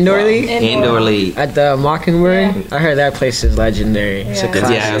 This is indoor league? Indoor league. At the Mockingbird? Yeah. I heard that place is legendary. It's a Yeah.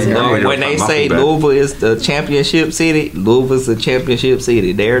 classic. Yeah, Yeah. no, Yeah. when they Yeah. say Yeah. Louisville is the championship city, Louisville's the championship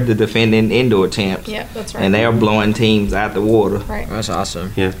city. They're the defending indoor champs. Yeah, that's right. And they're blowing teams out the water. right. That's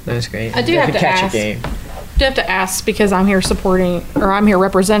awesome. Yeah. That's great. I do You have could to catch ask. a game. Do have to ask because I'm here supporting, or I'm here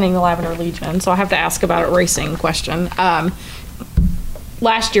representing the Lavender Legion, so I have to ask about a racing question.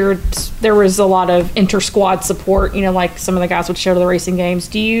 Last year, there was a lot of inter-squad support, you know, like some of the guys would show to the racing games.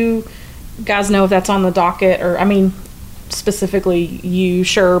 Do you guys know if that's on the docket, or, I mean, specifically you,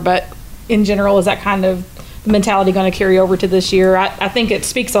 sure, but in general, is that kind of mentality going to carry over to this year? I think it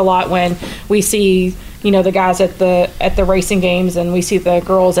speaks a lot when we see, you know, the guys at the racing games and we see the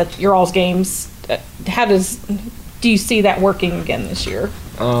girls at your all's games. Do you see that working again this year?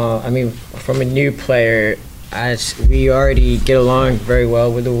 I mean, from a new player, we already get along very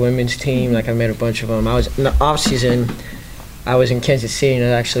well with the women's team. Like, I met a bunch of them. I was in the off season. I was in Kansas City and I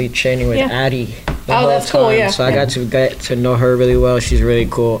was actually training with Yeah. Addie. the Oh, whole that's cool, time. yeah. So I got to get to know her really well. She's really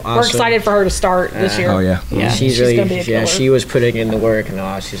cool. Awesome. We're excited for her to start this year. Oh, yeah. Yeah, she's gonna be really, a killer. she was putting in the work in the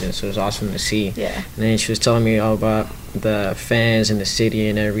off season, so it was awesome to see. Yeah. And then she was telling me all about the fans in the city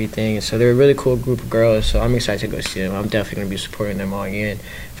and everything. And so they're a really cool group of girls. So I'm excited to go see them. I'm definitely gonna be supporting them all year.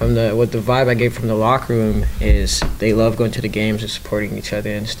 And what the vibe I get from the locker room is they love going to the games and supporting each other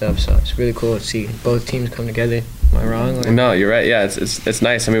and stuff. So it's really cool to see both teams come together. Am I wrong? Or? No, you're right. Yeah, it's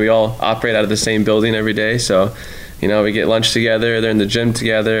nice. I mean, we all operate out of the same building every day, so you know, we get lunch together. They're in the gym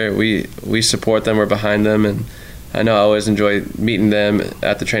together. We support them. We're behind them, and I know I always enjoy meeting them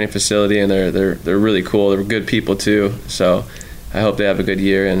at the training facility, and they're really cool. They're good people too. So I hope they have a good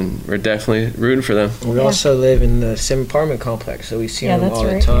year, and we're definitely rooting for them. We also live in the same apartment complex, so we see Yeah, them that's all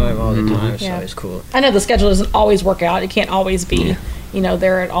right. the time, so Yeah. it's cool. I know the schedule doesn't always work out. It can't always be, you know,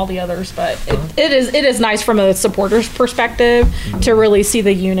 there at all the others, but it is nice from a supporter's perspective to really see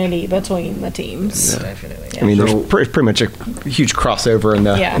the unity between the teams. Definitely. Yeah. I mean, there's pretty much a huge crossover in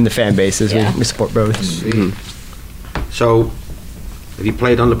the Yeah. fan bases. Yeah. We support both. So, have you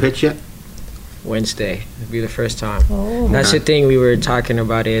played on the pitch yet? Wednesday it'll be the first time. Oh. That's the thing we were talking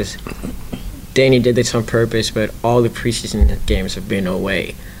about is Danny did this on purpose, but all the preseason games have been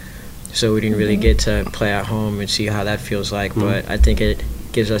away, so we didn't really get to play at home and see how that feels like. But I think it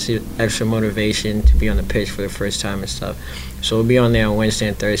gives us extra motivation to be on the pitch for the first time and stuff. So we'll be on there on Wednesday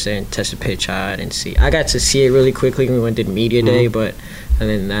and Thursday and test the pitch out and see. I got to see it really quickly when we went to media day, but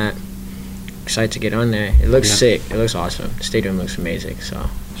other than that, excited to get on there. It looks sick. It looks awesome. The stadium looks amazing.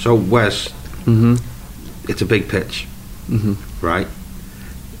 So, Wes, it's a big pitch, right?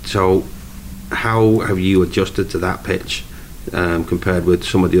 So, how have you adjusted to that pitch compared with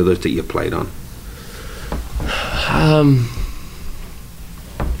some of the others that you played on?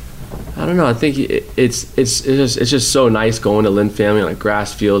 I don't know. I think it's just so nice going to Lynn Family, like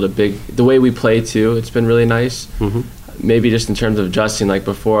grass field, the way we play too. It's been really nice. Maybe just in terms of adjusting, like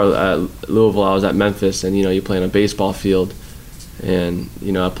before Louisville, I was at Memphis, and you know, you play on a baseball field, and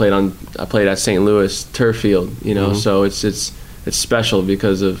you know, I played at St. Louis turf field. You know, so it's special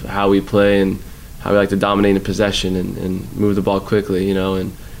because of how we play and how we like to dominate in possession and move the ball quickly. You know,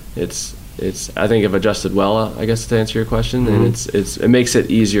 and it's I think I've adjusted well, I guess, to answer your question, and it makes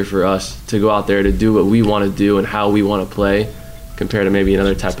it easier for us to go out there to do what we want to do and how we want to play compared to maybe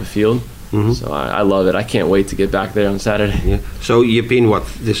another type of field. So I love it. I can't wait to get back there on Saturday. Yeah. So you've been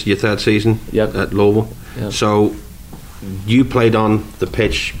this your third season at Louisville. Yep. So you played on the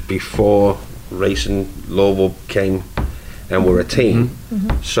pitch before Racing Louisville came and were a team.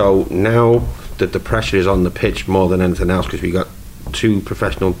 So now that the pressure is on the pitch more than anything else, because we got two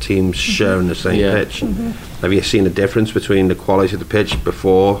professional teams sharing the same pitch. Have you seen a difference between the quality of the pitch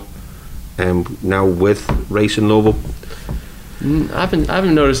before and now with Racing Louisville? I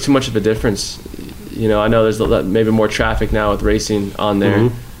haven't noticed too much of a difference. You know, I know there's maybe more traffic now with racing on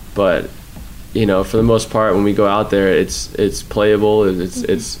there, but you know, for the most part, when we go out there, it's playable.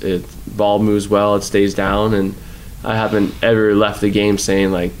 It ball moves well. It stays down, and I haven't ever left the game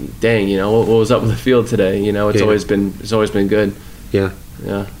saying like, "Dang, you know, what was up with the field today?" You know, it's always been good. Yeah.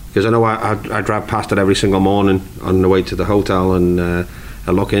 Because I know I drive past it every single morning on the way to the hotel, and I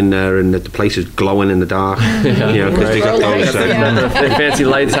look in there, and the place is glowing in the dark. You know, because they got those the fancy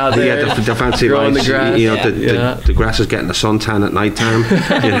lights out there. Yeah, the fancy growing lights. the grass. You know, the grass is getting a suntan at night time.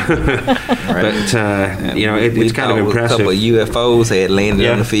 You know? But you know, it's kind of impressive. A couple of UFOs had landed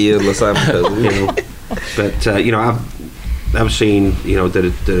on the field or something. You know, but you know, I've seen, you know,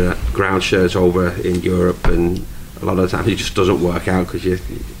 the ground shirts over in Europe, and a lot of the time it just doesn't work out because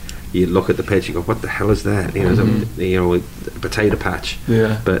you look at the pitch, you go, what the hell is that? You know, a potato patch.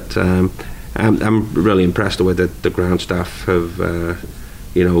 Yeah. But I'm really impressed with the ground staff have,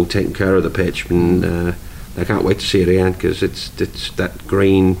 taken care of the pitch, and I can't wait to see it again, because it's that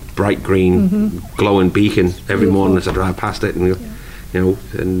green, bright green, glowing beacon every morning as I drive past it, and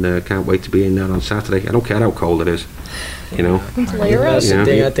can't wait to be in that on Saturday. I don't care how cold it is, That's the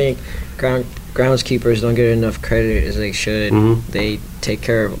thing. I think groundskeepers don't get enough credit as they should. They take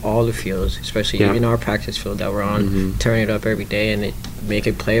care of all the fields, especially in our practice field that we're on, turn it up every day and make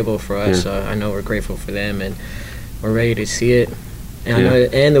it playable for us. So I know we're grateful for them, and we're ready to see it. And I know,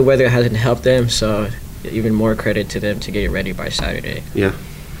 and the weather hasn't helped them, so even more credit to them to get it ready by Saturday. Yeah.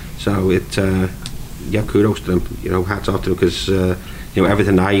 So kudos to them. Hats off to them, because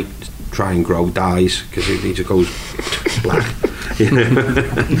everything I try and grow dies because it just goes black.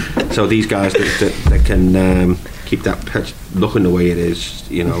 So these guys that can keep that pitch looking the way it is,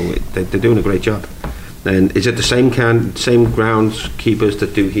 they're doing a great job. And is it the same groundskeepers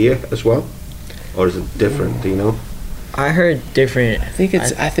that do here as well, or is it different? Do you know? I heard different. I think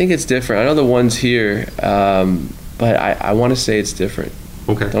it's different. I know the ones here, but I want to say it's different.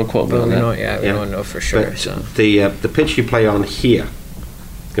 Okay. Don't quote me on that. We don't know for sure. But the pitch you play on here,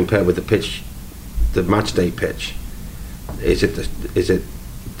 compared with the match day pitch, is it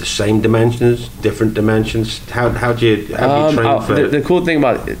the same dimensions, different dimensions? How do you train for the cool thing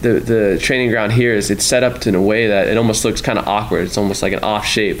about the training ground here is it's set up in a way that it almost looks kind of awkward. It's almost like an off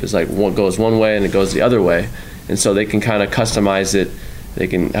shape. It's like one goes one way and it goes the other way. And so they can kind of customize it. They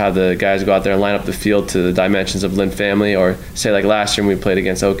can have the guys go out there and line up the field to the dimensions of Lynn Family, or say like last year when we played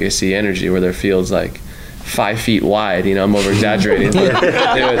against OKC Energy, where their field's like 5 feet wide. I'm over exaggerating.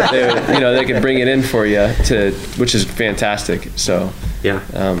 They could bring it in for you which is fantastic. So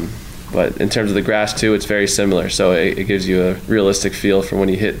but in terms of the grass too, it's very similar. So it gives you a realistic feel for when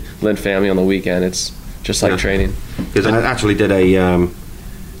you hit Lynn Family on the weekend. It's just like training. Because I actually did a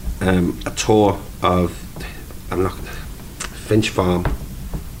tour of Finch Farm,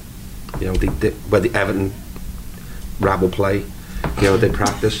 where the Everton rabble play, they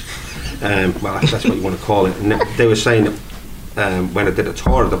practice. Well, that's what you want to call it. And they were saying when I did a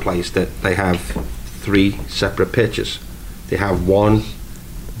tour of the place that they have 3 separate pitches. They have one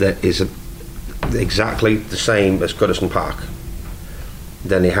that is exactly the same as Goodison Park.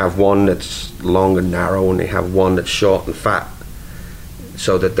 Then they have one that's long and narrow, and they have one that's short and fat,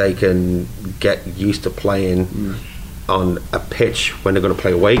 so that they can get used to playing on a pitch when they're going to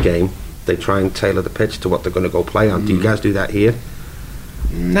play a away game. They try and tailor the pitch to what they're going to go play on. Do you guys do that here?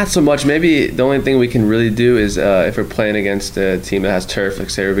 Not so much. Maybe the only thing we can really do is if we're playing against a team that has turf, like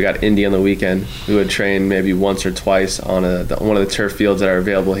say we got Indy on the weekend, we would train maybe once or twice on one of the turf fields that are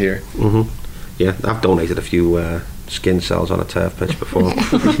available here. Yeah, I've donated a few skin cells on a turf pitch before. Not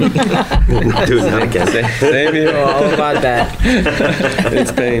doing that again. Same here. All about that.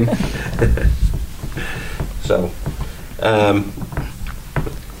 It's pain. So,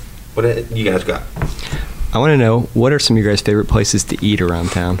 what you guys got? I want to know, what are some of your guys' favorite places to eat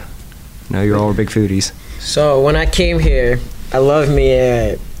around town? I know you're all big foodies. So when I came here, I love me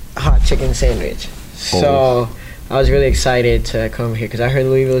a hot chicken sandwich. So I was really excited to come here because I heard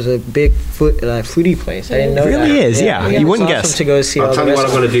Louisville was a big foodie place. I didn't know it really that. is, yeah. You wouldn't guess. To go see I'll tell you what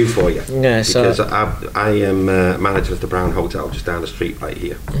I'm going to do for you. Yeah, because I am manager of the Brown Hotel just down the street right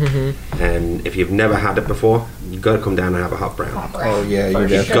here. And if you've never had it before, you've got to come down and have a hot brown. Oh yeah,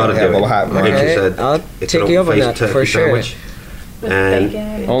 you've got to do it. Like you said, I'll it's take an you up on open-faced that turkey for sure. sandwich.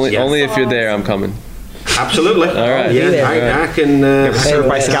 And only if you're there, I'm coming. Absolutely. All right. Yeah, I can. Served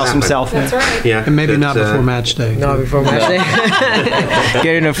by Scouts himself. That's right. Yeah, And maybe not before match day. No, before match day.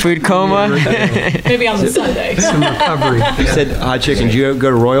 Get in a food coma. Maybe on the Sunday. Some recovery. You said hot chicken. Did you go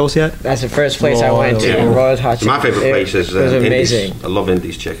to Royals yet? That's the first place I went to. Yeah. Royals Hot Chicken. My favorite place is It was amazing. Indies. I love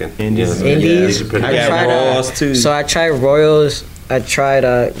Indies chicken. Indies. Indies. are pretty I good. tried Royals, too. So I tried Royals. I tried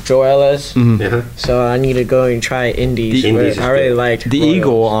Joella's. Yeah. So I need to go and try Indies. The Indies but I is really good. liked The Royals.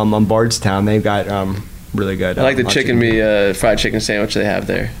 Eagle on Bardstown, they've got really good. I like the hot chicken fried chicken sandwich they have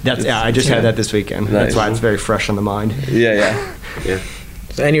there. I just had that this weekend. Nice. That's why it's very fresh on the mind. Yeah.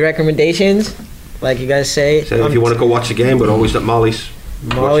 So any recommendations? Like you guys say? So if you want to go watch the game, but always at Molly's.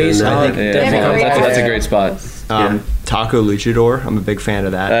 Molly's, Watching, That's a great spot. Taco Luchador, I'm a big fan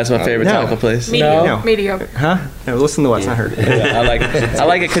of that. That's my favorite No. taco place. No. Mediocre. Huh? No, listen to what's not heard. Yeah, I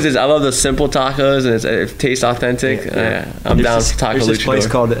like it because I love the simple tacos and it tastes authentic. I'm down with Taco There's this place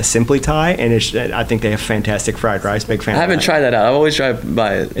Luchador. called Simply Thai, and I think they have fantastic fried rice. Big fan. I haven't of that. tried that out. I've always tried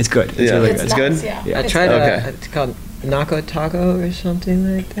by it. It's good. It's Yeah. really It's good. good? Nice, yeah. I tried Okay. it's called Naco Taco or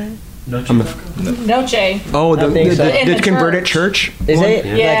something like that. Noche I'm a- Taco? Noche. Oh, I think so. In the the converted church. church? Is it?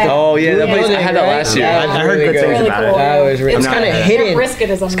 Yeah. Oh yeah, that place, I building, had that right? last year. That was I heard really good things Really about cool. it. That was really, It's it's kind of their hidden. brisket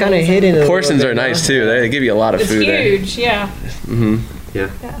is It's kind of amazing. hidden. a little Portions bit, are no? nice too. They give you a lot of It's food there. huge, yeah. Yeah.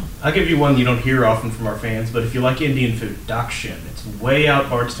 I'll give you one you don't hear often from our fans, but if you like Indian food, Dakshin. It's way out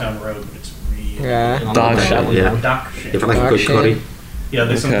Bardstown Road, but it's really Yeah. good. Dakshin. Yeah. Dakshin. If I like a good Dakshin. curry. Yeah,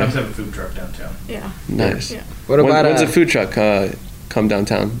 they Okay. sometimes have a food truck downtown. Yeah. Nice. Yeah. What about When's a food truck come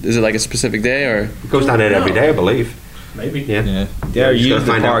downtown? Is it like a specific day or? It goes down there every day, I believe. Maybe. Yeah. Yeah, You they're just gotta using the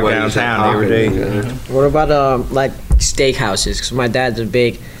find out park where you set downtown every parking, day. what about like steakhouses? Because my dad's a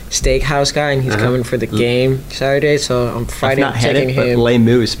big steakhouse guy, and he's coming for the game Saturday. So I'm I've Friday not had checking it, but him. Les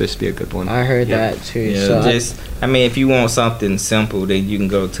Moo is supposed to be a good one. I heard Yeah. that too. Yeah, so I mean, if you want something simple, then you can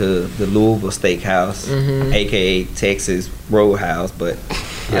go to the Louisville Steakhouse, aka Texas Roadhouse. But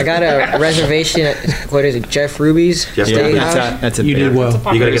I got a reservation at, what is it, Jeff Ruby's Jeff Yeah, Ruby's. Steakhouse. that's a You big did well.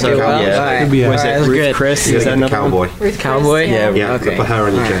 You gotta get the So, cowboy. Yeah. alright, Could be a- Was alright, it that's Ruth good. Chris? You Is that gotta get the another one? cowboy. Ruth Cowboy? Chris, Yeah, Okay. put her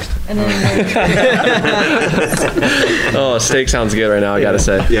on your Alright. chest. And then Oh, steak sounds good right now. I gotta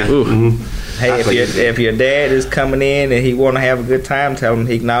say. Yeah. Ooh. Mhm. hey, if your dad is coming in and he want to have a good time, tell him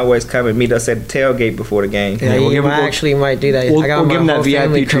he can always come and meet us at the tailgate before the game. Yeah, we'll you give him- might actually might do that. we'll- I got we'll my give him that whole VIP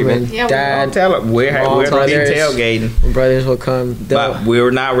family treatment. coming. Yeah, Dad, Tell him we're Mom, gonna be brothers. tailgating. brothers will come. But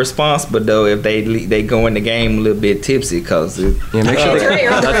we're not responsible though if they go in the game a little bit tipsy because Yeah, make sure It's they,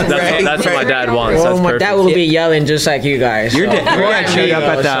 great. That's what my dad wants. Well, That's my perfect. dad will be yelling just like you guys. your so. dad showed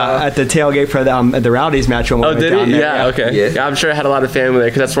up at the tailgate for the Rowdies match when we Oh, went did down he? there. Yeah. Okay. Yeah. Yeah, I'm sure I had a lot of family there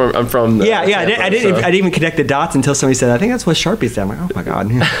because that's where I'm from. Yeah, I Tampa, didn't even connect the dots until somebody said, "I think that's what Sharpie's at." I'm like, "Oh my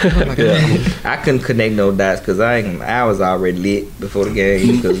god!" I couldn't connect no dots because I was already lit before the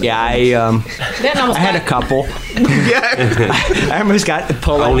game. 'cause- Yeah, Then almost I had a got- couple. yeah. I almost got Only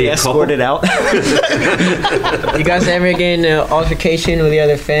politely a couple? escorted out. You guys ever get in an altercation with the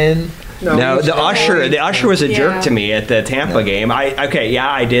other fan? No, the usher was a Yeah. jerk to me at the Tampa game.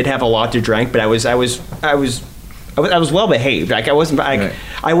 I did have a lot to drink, but I was well behaved. Like I wasn't. Right.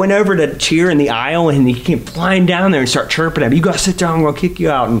 I went over to cheer in the aisle, and he came flying down there and start chirping at me. You gotta sit down. We'll kick you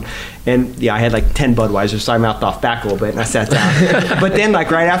out. And yeah, I had like 10 Budweisers, so I mouthed off back a little bit, and I sat down. But then,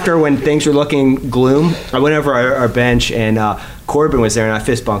 like right after when things were looking gloom, I went over our bench, and Corbin was there, and I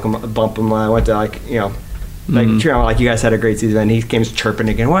fist bumped him. I went to cheer on like you guys had a great season. And he came chirping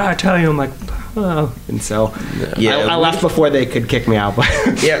again. Well, I tell you, I'm like, oh, and so Yeah, I left before they could kick me out.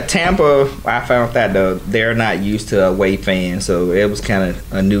 Yeah, Tampa, I found that though, they're not used to away fans, so it was kind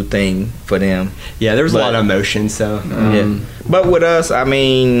of a new thing for them. Yeah, there was a But- lot of emotion. So Yeah. But with us, I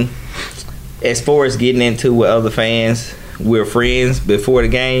mean, as far as getting into with other fans, we're friends before the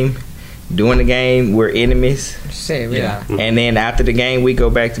game. During the game, we're enemies. Same, yeah. And then after the game, we go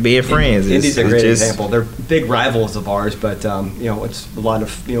back to being friends. Indy's a It's great just- example. They're big rivals of ours, but it's a lot of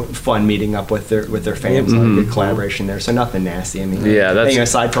fun meeting up with their fans. Good collaboration there. So nothing nasty. I mean, Yeah, that's-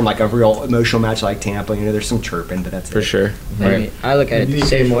 aside from like a real emotional match like Tampa. There's some chirping, but that's for it. sure. I mean, I look at it the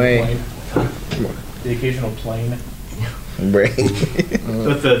same way. The occasional plane Right.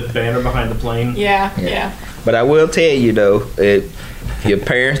 with the banner behind the plane. Yeah, yeah. But I will tell you though, if your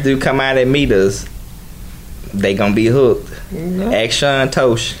parents do come out and meet us, they gonna be hooked. Ask Sean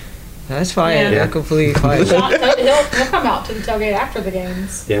Tosh. That's fine. Yeah. I'm completely fine. He'll come out to the tailgate after the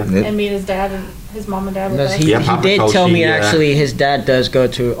games Yeah. and meet his dad and his mom and dad with Because us. he, Yeah, he Papa did Toshi, tell me yeah. actually his dad does go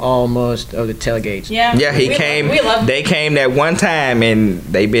to almost of the tailgates. Yeah, Yeah, he we came. We love They came that one time and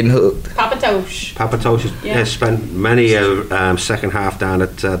they been hooked. Papa Tosh. Papa Tosh Yeah. has spent many a second half down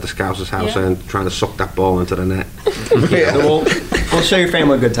at the Scouts' house Yeah. and trying to suck that ball into the net. So we'll show your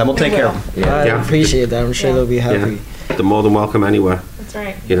family a good time. We'll take care of them. I Yeah. appreciate that. I'm sure Yeah. they'll be Yeah, happy. they're more than welcome anywhere. That's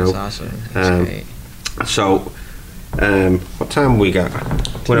right. You know. That's awesome. That's Um, great. So, what time we got?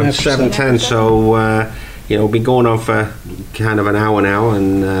 We're at 7:10. So, we've been going on for kind of an hour now,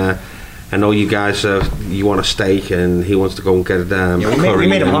 and I know you guys you want a steak, and he wants to go and get we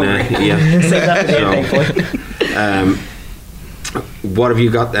made him and, hungry. yeah. Save that for the end, thankfully. What have you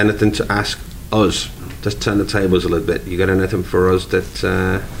got? Anything to ask us? Just turn the tables a little bit. You got anything for us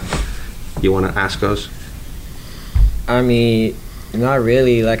that you want to ask us? I mean, not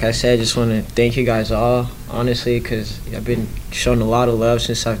really. Like I said, just want to thank you guys all, honestly, because I've been shown a lot of love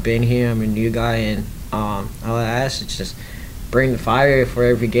since I've been here. I'm a new guy, and all I ask is just bring the fire for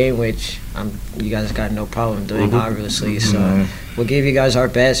every game, which you guys got no problem doing, obviously. So we'll give you guys our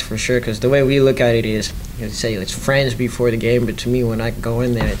best for sure, because the way we look at it is, say it's friends before the game, but to me, when I go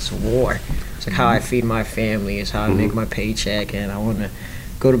in there, it's war. It's like how I feed my family, it's how I make my paycheck, and I want to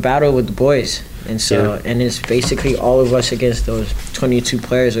go to battle with the boys. And so, and it's basically all of us against those 22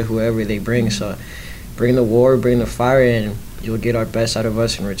 players or whoever they bring. So bring the war, bring the fire, and you'll get our best out of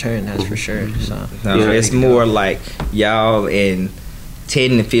us in return. That's for sure. So It's more like y'all and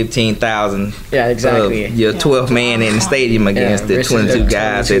 10 to 15,000. Yeah, exactly. Your 12th man in the stadium against the 22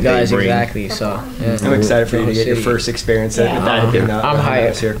 guys that they bring. Exactly. So I'm excited for you to get your first experience at that. I'm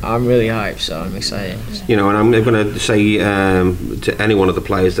hyped. I'm really hyped. So I'm excited. And I'm going to say to any one of the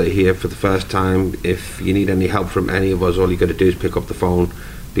players that are here for the first time, if you need any help from any of us, all you got to do is pick up the phone,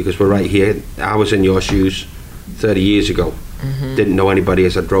 because we're right here. I was in your shoes 30 years ago. Didn't know anybody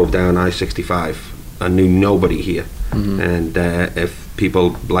as I drove down I-65. I knew nobody here. And if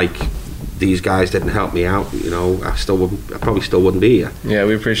people like these guys didn't help me out, I probably still wouldn't be here. Yeah,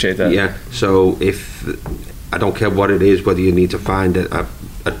 we appreciate that. Yeah. So if I don't care what it is, whether you need to find a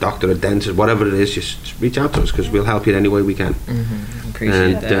doctor, a dentist, whatever it is, just reach out to us, because we'll help you in any way we can.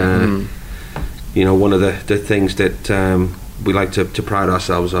 Appreciate that. One of the things that we like to pride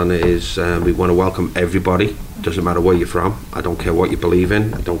ourselves on is we want to welcome everybody. Doesn't matter where you're from. I don't care what you believe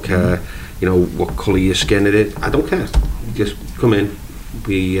in. I don't care, what colour your skin it is. I don't care. Just come in.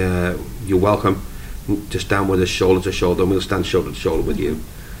 You're welcome. Just down with us, shoulder to shoulder, and we'll stand shoulder to shoulder with you.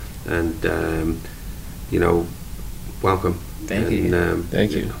 And welcome. Thank you.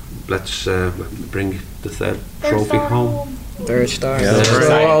 Thank you. Let's bring the third trophy home. Third star. Yeah, That's what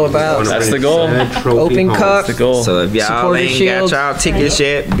we're all about. That's the goal. Open cup. That's the goal. So if y'all Supporter ain't Shield. got y'all tickets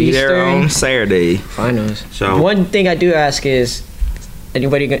yet, be there Eastern. on Saturday. Finals. So- One thing I do ask is,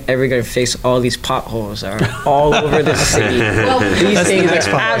 anybody ever gonna fix all these potholes that are all over the city? These things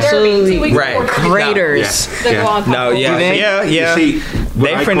are absolutely Right. craters. They go on No, yeah, they? yeah. You see,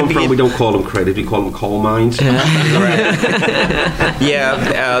 where I finna come be from, in- we don't call them craters, we call them coal mines.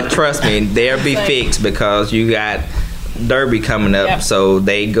 Yeah, trust me, they'll be fixed because you got Derby coming up, Yep. so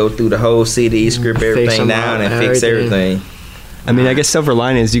they go through the whole city, strip everything them down, out, and fix everything. I mean, I guess silver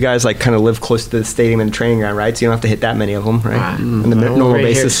lining is you guys kind of live close to the stadium and training ground, right? So you don't have to hit that many of them, right? On the normal Right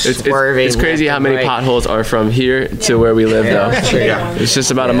here. basis. It's crazy how many potholes are from here to where we live, though. Yeah. It's just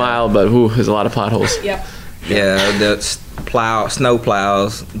about a mile, but there's a lot of potholes. Yep. Yeah, the snow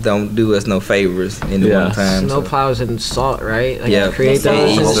plows don't do us no favors in the Yeah. winter time. Snow plows and salt, right? Like Yeah. to create The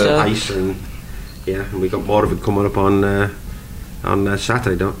those and salt. stuff. Ice and we got more of it coming up on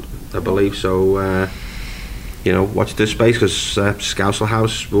Saturday, I believe. So watch this space, because Scousel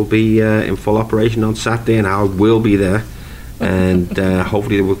House will be in full operation on Saturday, and I will be there. And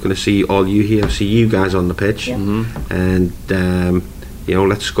hopefully we're going to see all you here, see you guys on the pitch, and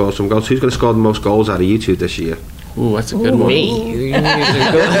let's score some goals. Who's going to score the most goals out of you two this year? Ooh, that's a good one. Me.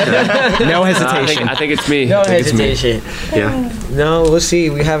 No hesitation. I think it's me. No I think it's me. hesitation. Yeah. No, we'll see.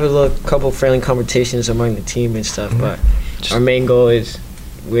 We have a couple friendly competitions among the team and stuff, but our main goal is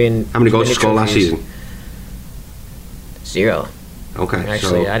win. How many goals win you the scored last trophies. season? 0. Okay.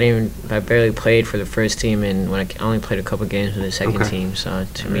 Actually, so, I barely played for the first team, and I only played a couple games with the second Okay. team. So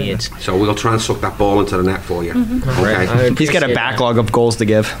to me, it's so we'll try and suck that ball into the net for you. Okay. I would He's got a appreciate backlog of goals to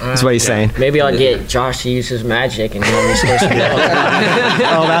give. That's what he's saying. that. Maybe I'll get Josh to use his magic and let me score some goals.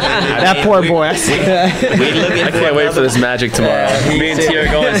 Oh, that poor boy. I can't wait for this magic tomorrow. Me and T are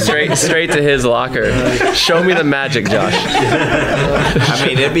going straight to his locker. Show me the magic, Josh. I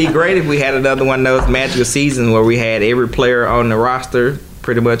mean, it'd be great if we had another one of those magical seasons where we had every player on the roster,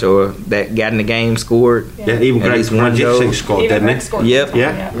 pretty much, or that got in the game scored. Yeah, even At Greg least one goal. Jitsing scored, Even didn't Greg he? scored. Yep.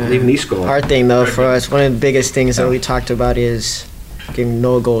 Yeah, even he scored. Our thing though for us, one of the biggest things that we talked about is getting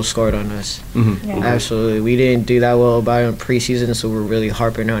no goals scored on us. Absolutely, we didn't do that well about it in preseason, so we're really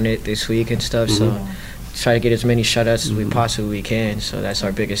harping on it this week and stuff. So try to get as many shutouts as we possibly can. So that's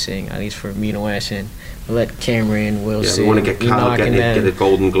our biggest thing, at least for me and Wes, and we'll let Cameron, Wilson, we want to get Kyle Enoch, and get the then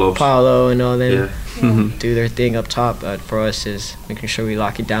golden gloves. Paulo and all them Yeah. do their thing up top. But for us is making sure we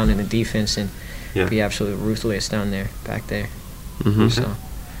lock it down in the defense and Yeah. be absolutely ruthless down there, back there. Okay. So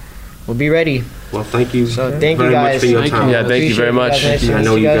we'll be ready. Well, thank you So thank you very much guys. for your Thank you. time. Yeah, thank you very much. I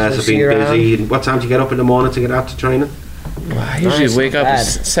know you guys We'll have see been you around. busy. And what time do you get up in the morning to get out to training? I usually Nice, wake not up bad. at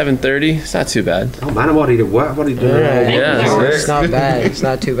 7:30. It's not too bad. Oh man, I'm already at work. What are you doing? Yeah, No, sir. it's not bad. It's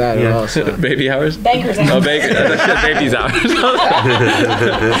not too bad at Yeah. all. So. Baby hours? Baker's out. Oh, baby's hours.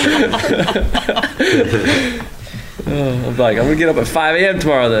 I'm like, I'm gonna get up at 5 a.m.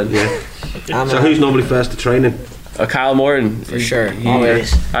 tomorrow then. I'm So who's normally first to training? Kyle Morton. for sure.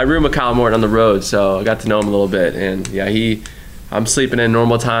 Always. I room with Kyle Morton on the road, so I got to know him a little bit. And yeah, I'm sleeping in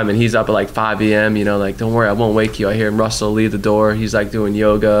normal time, and he's up at like 5 a.m. Like, don't worry, I won't wake you. I hear him rustle, leave the door. He's like doing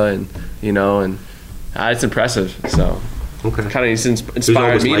yoga, and it's impressive. So Okay. kind of inspired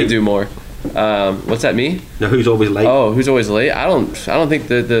always me to late? do more. What's that, me? Now who's always late? Oh, who's always late? I don't think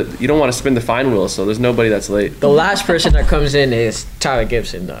that you don't want to spin the fine wheel, so there's nobody that's late. The last person that comes in is Tyler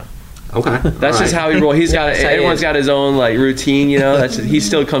Gibson, though. Okay. That's just how he rolls. He's got That's how he everyone's is. got his own like routine, you know. That's just, he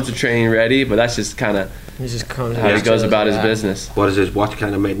still comes to training ready, but that's just kind of He just comes. how he and goes chills about his out. business. What is his watch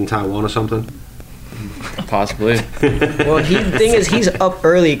kind of made in Taiwan or something? Possibly. Well, the thing is, he's up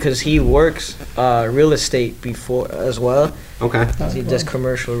early because he works real estate before as well. Okay. He does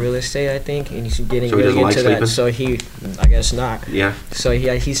commercial real estate, I think, and he's getting So he really doesn't like into that. sleeping? So I guess not. Yeah. So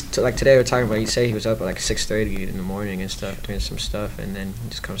he's like today we're talking about. He said he was up at like 6:30 in the morning and stuff, doing some stuff, and then he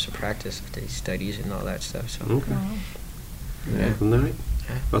just comes to practice after he studies and all that stuff. So Okay. yeah. All right.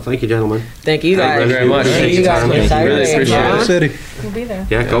 Well, thank you, gentlemen. Thank you guys. Thank you very much. Thank you guys for Thank you. Saturday. Really appreciate it. City. We'll be there.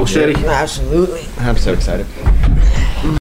 Yeah, go City. Absolutely. I'm so excited.